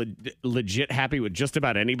could be legit happy with just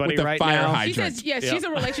about anybody With the right fire now. hydrant. She says, yes, Yeah. she's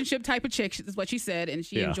a relationship type of chick, is what she said, and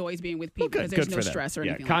she Yeah. enjoys being with Pete Well, good, because there's good no for them. stress or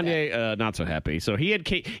Yeah, anything like that. Kanye, not so happy. So he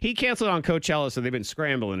canceled on Coachella, so they've been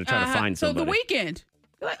scrambling to try to find So somebody. the weekend,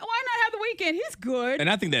 like, why not have the weekend? He's good. And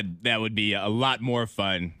I think that would be a lot more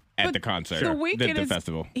fun at But the concert the than weekend the is,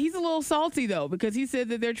 festival. He's a little salty though because he said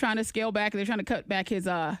that they're trying to scale back. They're trying to cut back his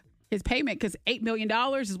payment because $8 million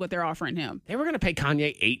is what they're offering him. They were going to pay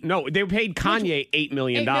Kanye they paid Kanye $8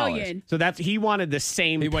 million. $8 million. So he wanted the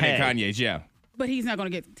same He wanted pay. Kanye's, yeah. But he's not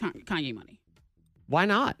going to get Kanye money. Why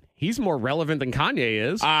not? He's more relevant than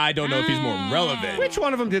Kanye is. I don't know if he's more relevant. Which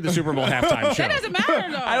one of them did the Super Bowl halftime show? That doesn't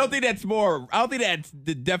matter though. I don't think that's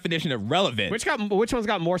the definition of relevant. Which one's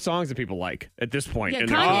got more songs that people like at this point? Yeah, in Kanye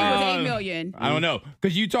their was career? $8 million. I don't know.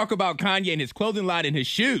 Because you talk about Kanye and his clothing line and his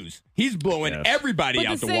shoes. He's blowing Yes. everybody But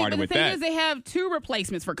out the thing, water but the with thing that. is, they have two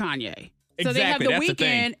replacements for Kanye. So they have Exactly, The that's the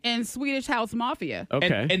thing. Weeknd and Swedish House Mafia.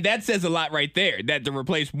 Okay. And that says a lot right there. That to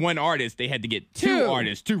replace one artist, they had to get two Two.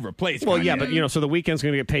 artists to replace. Well, Kanye. yeah, but so the Weeknd's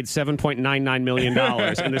going to get paid $7.99 million,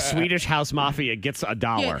 and the Swedish House Mafia gets $1.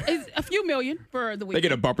 Yeah, it's a few million for The Weeknd. They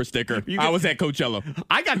get a bumper sticker. I was at Coachella.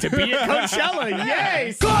 I got to be at Coachella.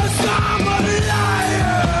 Yay!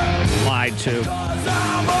 Lied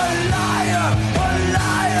to.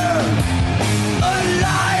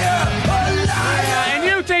 And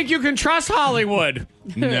you think you can trust Hollywood?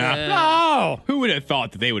 Nah. No. Who would have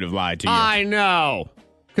thought that they would have lied to you? I know.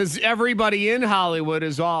 Because everybody in Hollywood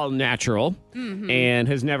is all natural and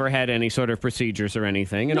has never had any sort of procedures or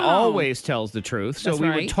anything and No. always tells the truth. So That's we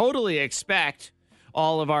right. would totally expect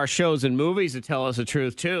all of our shows and movies to tell us the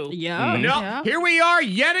truth, too. Yeah. No, Yeah. here we are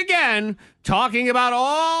yet again talking about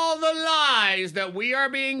all the lies that we are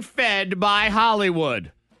being fed by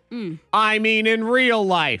Hollywood. I mean, in real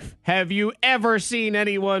life, have you ever seen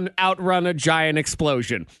anyone outrun a giant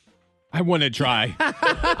explosion? I want to try.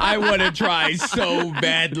 I want to try so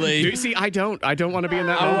badly. Do you see? I don't want to be in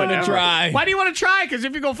that I moment. wanna ever. try. Why do you want to try? Because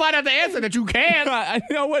if you go find out the answer that you can. I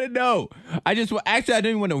don't want to know. I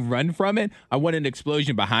didn't want to run from it. I want an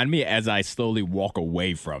explosion behind me as I slowly walk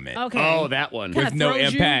away from it. Okay. Oh, that one. Kinda With no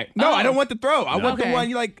throws you? impact. No, Oh. I don't want the throw. I want the Okay. one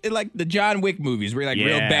you like the John Wick movies where you're like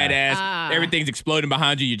real Yeah. badass. Everything's exploding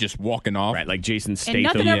behind you. You're just walking off. Right, like Jason And Statham.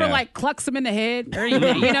 nothing ever Yeah. like clucks him in the head or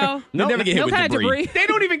anything, you know? They never get hit no with kind debris. of debris. They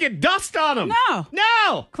don't even get dust on them. No.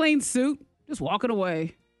 No. Clean suit, just walking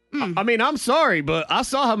away. I mean, I'm sorry, but I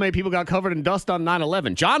saw how many people got covered in dust on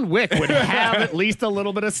 9/11. John Wick would have at least a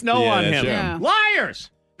little bit of snow on him. Yeah. Liars!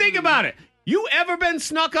 Think about it. You ever been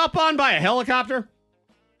snuck up on by a helicopter?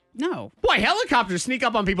 No. Boy, helicopters sneak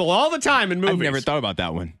up on people all the time in movies. I've never thought about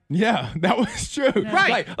that one. Yeah, that was true.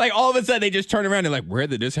 Right. Like all of a sudden they just turn around and like, where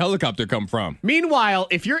did this helicopter come from? Meanwhile,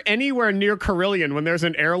 if you're anywhere near Carillion when there's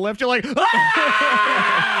an airlift, you're like,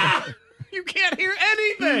 ah! You can't hear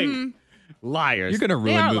anything. Liars. You're going to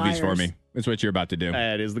ruin are movies for liars. me. That's what you're about to do.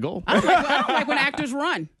 That is the goal. I don't like when actors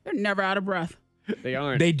run. They're never out of breath. They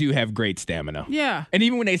aren't. They do have great stamina. Yeah. And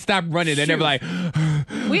even when they stop running, they're never like,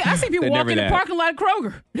 I see people They're walk never in the that. parking lot of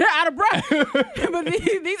Kroger. They're out of breath. But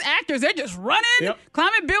these actors, they're just running, Yep.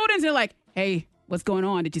 climbing buildings. They're like, hey, what's going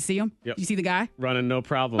on? Did you see him? Yep. Did you see the guy? Running, no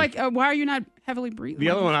problem. Like, why are you not heavily breathing? The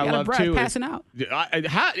other one I Out of love breath, too passing is out.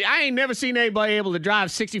 I ain't never seen anybody able to drive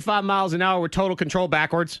 65 miles an hour with total control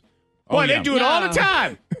backwards. Boy, yeah. they do it all the No.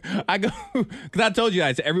 time. I go, because I told you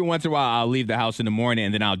guys, every once in a while I'll leave the house in the morning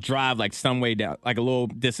and then I'll drive like some way down, like a little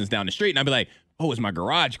distance down the street, and I'll be like, oh, is my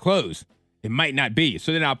garage closed? It might not be.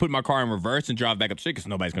 So then I'll put my car in reverse and drive back up the street because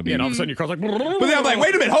nobody's going to be Yeah, in and all it. of a sudden your car's like, But then I'm like,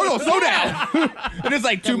 wait a minute, hold on, slow down. And it's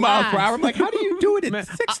like 2 miles per hour. I'm like, how do you do it at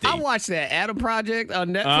 60? I watched that Adam Project on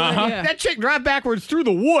Netflix. Uh-huh. Yeah. That chick drive backwards through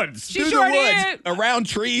the woods. She Through sure the woods, did. around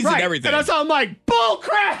trees Right. and everything. And I saw, I'm like, bull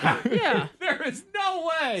crap. Yeah. There is no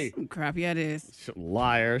way. Crap, yeah, it is.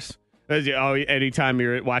 Liars. Anytime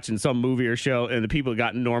you're watching some movie or show and the people that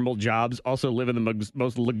got normal jobs also live in the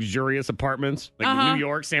most luxurious apartments, like Uh-huh. New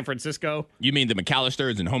York, San Francisco. You mean the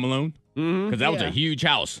McAllisters in Home Alone? Because that was Yeah. a huge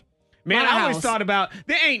house. Man, Lot of I always house. thought about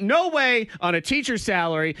there ain't no way on a teacher's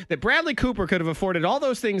salary that Bradley Cooper could have afforded all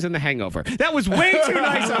those things in The Hangover. That was way too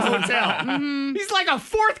nice a hotel. He's like a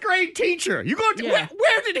 4th grade teacher. You go to, Yeah.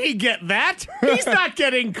 where did he get that? He's not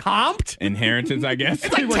getting comped. Inheritance, I guess.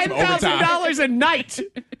 It's like $10,000 a night.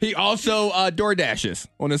 He also door dashes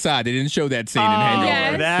on the side. They didn't show that scene in Hangover.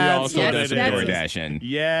 yes. He That's also what does it some is. door dashing.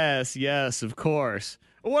 Yes, of course.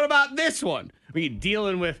 What about this one? We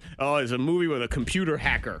dealing with it's a movie with a computer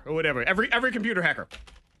hacker or whatever. Every computer hacker.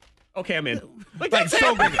 Okay, I'm in. Like that's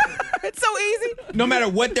so it. It's so easy. No matter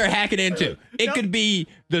what they're hacking into, it could be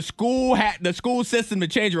the school system to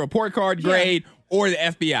change a report card grade or the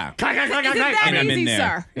FBI. Clack, clack, clack, Is it clack. that I mean, I'm in easy,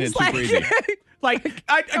 there. sir? It's like, super easy. Like,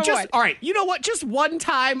 I just, what? all right, you know what? Just one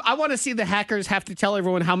time, I want to see the hackers have to tell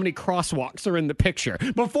everyone how many crosswalks are in the picture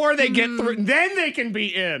before they get through. Then they can be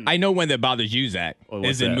in. I know one that bothers you, Zach, what's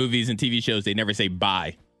is in that? movies and TV shows, they never say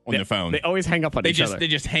bye on the phone. They always hang up on each other. They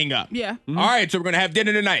just hang up. Yeah. All right, so we're going to have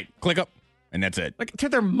dinner tonight. Click up. And that's it. Like to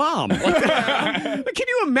their mom. Like, can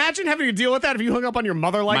you imagine having to deal with that if you hung up on your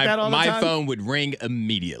mother like that all the time? My phone would ring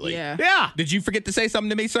immediately. Yeah. Yeah. Did you forget to say something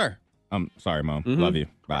to me, sir? Sorry, Mom. Love you.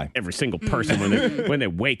 Bye. Every single person when they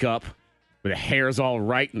wake up with their hair's all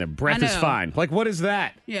right and their breath I is know. fine. Like, what is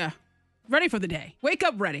that? Yeah. Ready for the day. Wake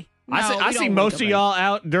up ready. No, I we see don't most wake of up y'all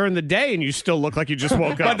out during the day and you still look like you just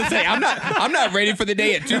woke up. About to say, I'm not ready for the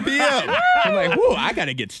day at 2 p.m. I'm like, whoa, I got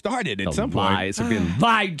to get started at some point. Lies are being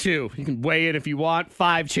lied to. You can weigh in if you want.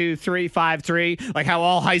 52353. Like how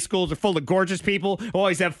all high schools are full of gorgeous people who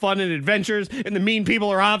always have fun and adventures, and the mean people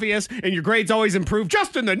are obvious, and your grades always improve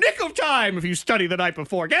just in the nick of time if you study the night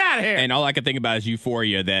before. Get out of here. And all I can think about is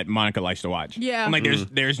Euphoria that Monica likes to watch. Yeah. I'm like,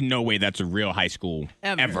 there's no way that's a real high school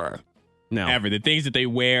ever. no. Ever. The things that they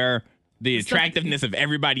wear, the attractiveness of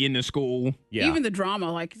everybody in the school. Yeah. Even the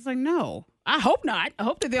drama, like it's like no, I hope not. I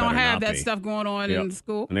hope that they don't Better have not that be. stuff going on in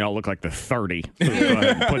school. And they all look like they're 30. So go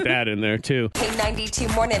ahead and put that in there, too.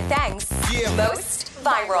 K92 Morning Thangs. Most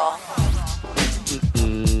viral.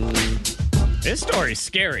 This story's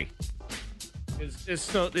scary.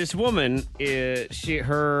 So this woman,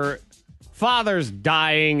 her father's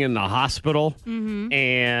dying in the hospital,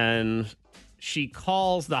 and she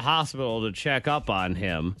calls the hospital to check up on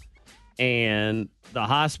him, and the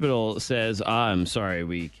hospital says, "I'm sorry,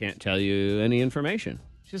 we can't tell you any information."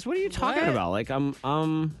 She says, "What are you talking about? Like,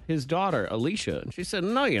 I'm his daughter, Alicia." And she said,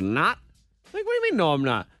 "No, you're not." Like, what do you mean, no, I'm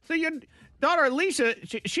not? So your daughter, Alicia,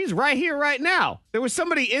 she's right here, right now. There was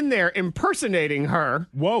somebody in there impersonating her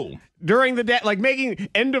Whoa. during the day, like making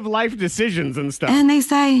end-of-life decisions and stuff. And they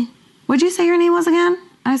say, "What'd you say your name was again?"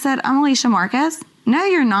 I said, "I'm Alicia Marcus." "No,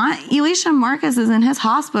 you're not. Alicia Marcus is in his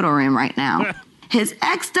hospital room right now." His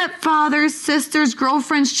ex-stepfather's sister's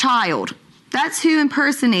girlfriend's child. That's who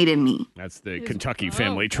impersonated me. That's the Kentucky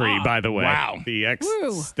family tree, by the way. Wow. The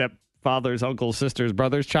ex-stepfather's, uncle, sister's,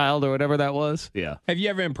 brother's child, or whatever that was. Yeah. Have you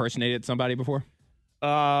ever impersonated somebody before?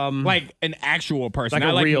 Like an actual person. Like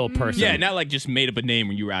not a real person. Yeah, not like just made up a name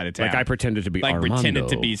when you were out of town. I pretended to be Like Armando. pretended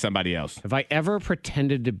to be somebody else. Have I ever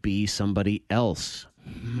pretended to be somebody else?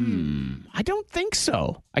 I don't think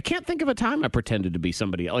so. I can't think of a time I pretended to be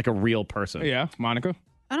somebody, like a real person. Yeah, Monica.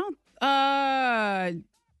 I don't.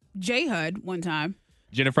 J HUD one time.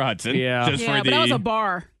 Jennifer Hudson. Yeah. Just for But that was a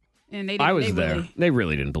bar. And they didn't, I was they there. Really, They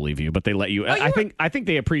really didn't believe you, but they let you. I think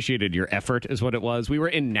they appreciated your effort, is what it was. We were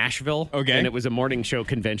in Nashville, Okay. and it was a morning show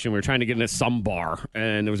convention. We were trying to get into some bar,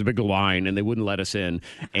 and there was a big line, and they wouldn't let us in.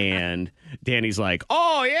 And Danny's like,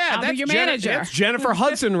 "Oh yeah, I'll be that's your manager." That's Jennifer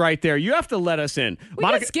Hudson right there. You have to let us in." we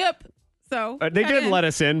could skip. So They did let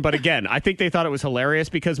us in, but again, I think they thought it was hilarious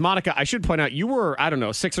because, Monica, I should point out, you were,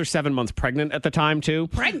 6 or 7 months pregnant at the time, too.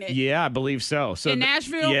 Pregnant? Yeah, I believe so. In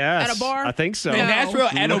Nashville? Yes, At a bar? I think so. In No. Nashville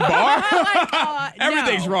at a bar?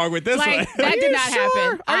 Everything's no. wrong with this like, one. That did not sure?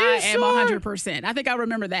 happen. Are you I am sure? 100%. I think I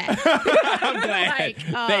remember that. I'm glad.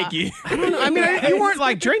 Thank you. I mean, you weren't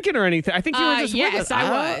like drinking or anything. I think you were just with yes, us.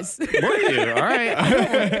 I was. Were you? All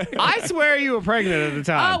right. I swear you were pregnant at the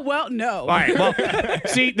time. Oh, well, no. All right. Well,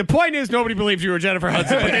 see, the point is nobody believed you were Jennifer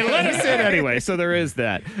Hudson, but they let us in anyway. So there is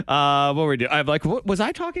that. What were we doing? I'm like, what, was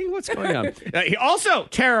I talking? What's going on? Also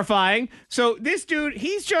terrifying. So this dude,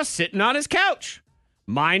 he's just sitting on his couch,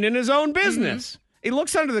 minding his own business. He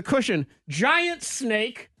looks under the cushion. Giant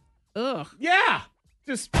snake. Ugh. Yeah.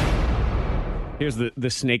 Just. Here's the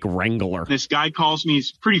snake wrangler. This guy calls me.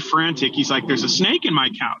 He's pretty frantic. He's like, there's a snake in my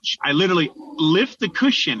couch. I literally lift the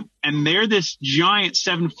cushion, and there this giant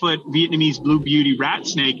 7-foot Vietnamese blue beauty rat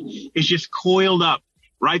snake is just coiled up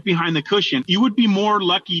right behind the cushion. You would be more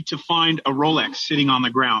lucky to find a Rolex sitting on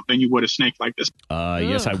the ground than you would a snake like this.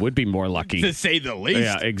 Yes, I would be more lucky. To say the least.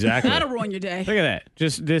 Yeah, exactly. That'll ruin your day. Look at that.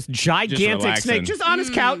 Just this gigantic relaxing. snake just on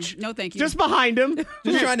his couch. No, thank you. Just behind him.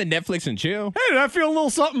 Just trying to Netflix and chill. Hey, did I feel a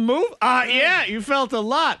little something move? Yeah, you felt a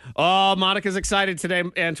lot. Oh, Monica's excited today,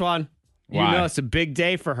 Antoine. Why? You know it's a big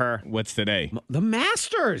day for her. What's today? The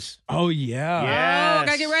Masters. Oh, yeah. Yes. Oh,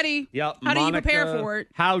 gotta get ready. Yep. How do you Monica, prepare for it?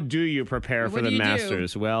 How do you prepare What for do the you do?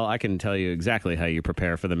 Masters? Well, I can tell you exactly how you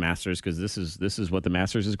prepare for the Masters because this is what the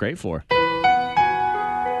Masters is great for.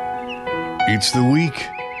 It's the week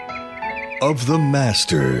of the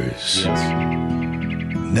Masters.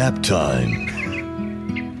 Yes. Nap time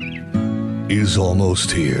is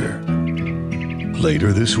almost here.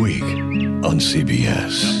 Later this week on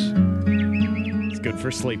CBS. It's good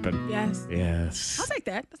for sleeping. Yes. Yes. I'll take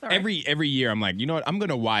that. That's all right. Every year, I'm like, you know what? I'm going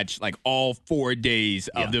to watch like all 4 days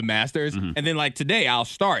of the Masters. And then like today, I'll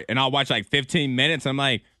start and I'll watch like 15 minutes. I'm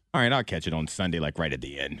like, all right, I'll catch it on Sunday, like right at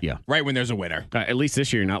the end. Yeah. Right when there's a winner. At least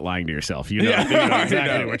this year, you're not lying to yourself. You know, Yeah. you know I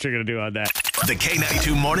exactly know. what you're going to do on that. The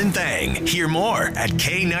K92 Morning Thing. Hear more at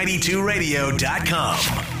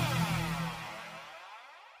K92Radio.com.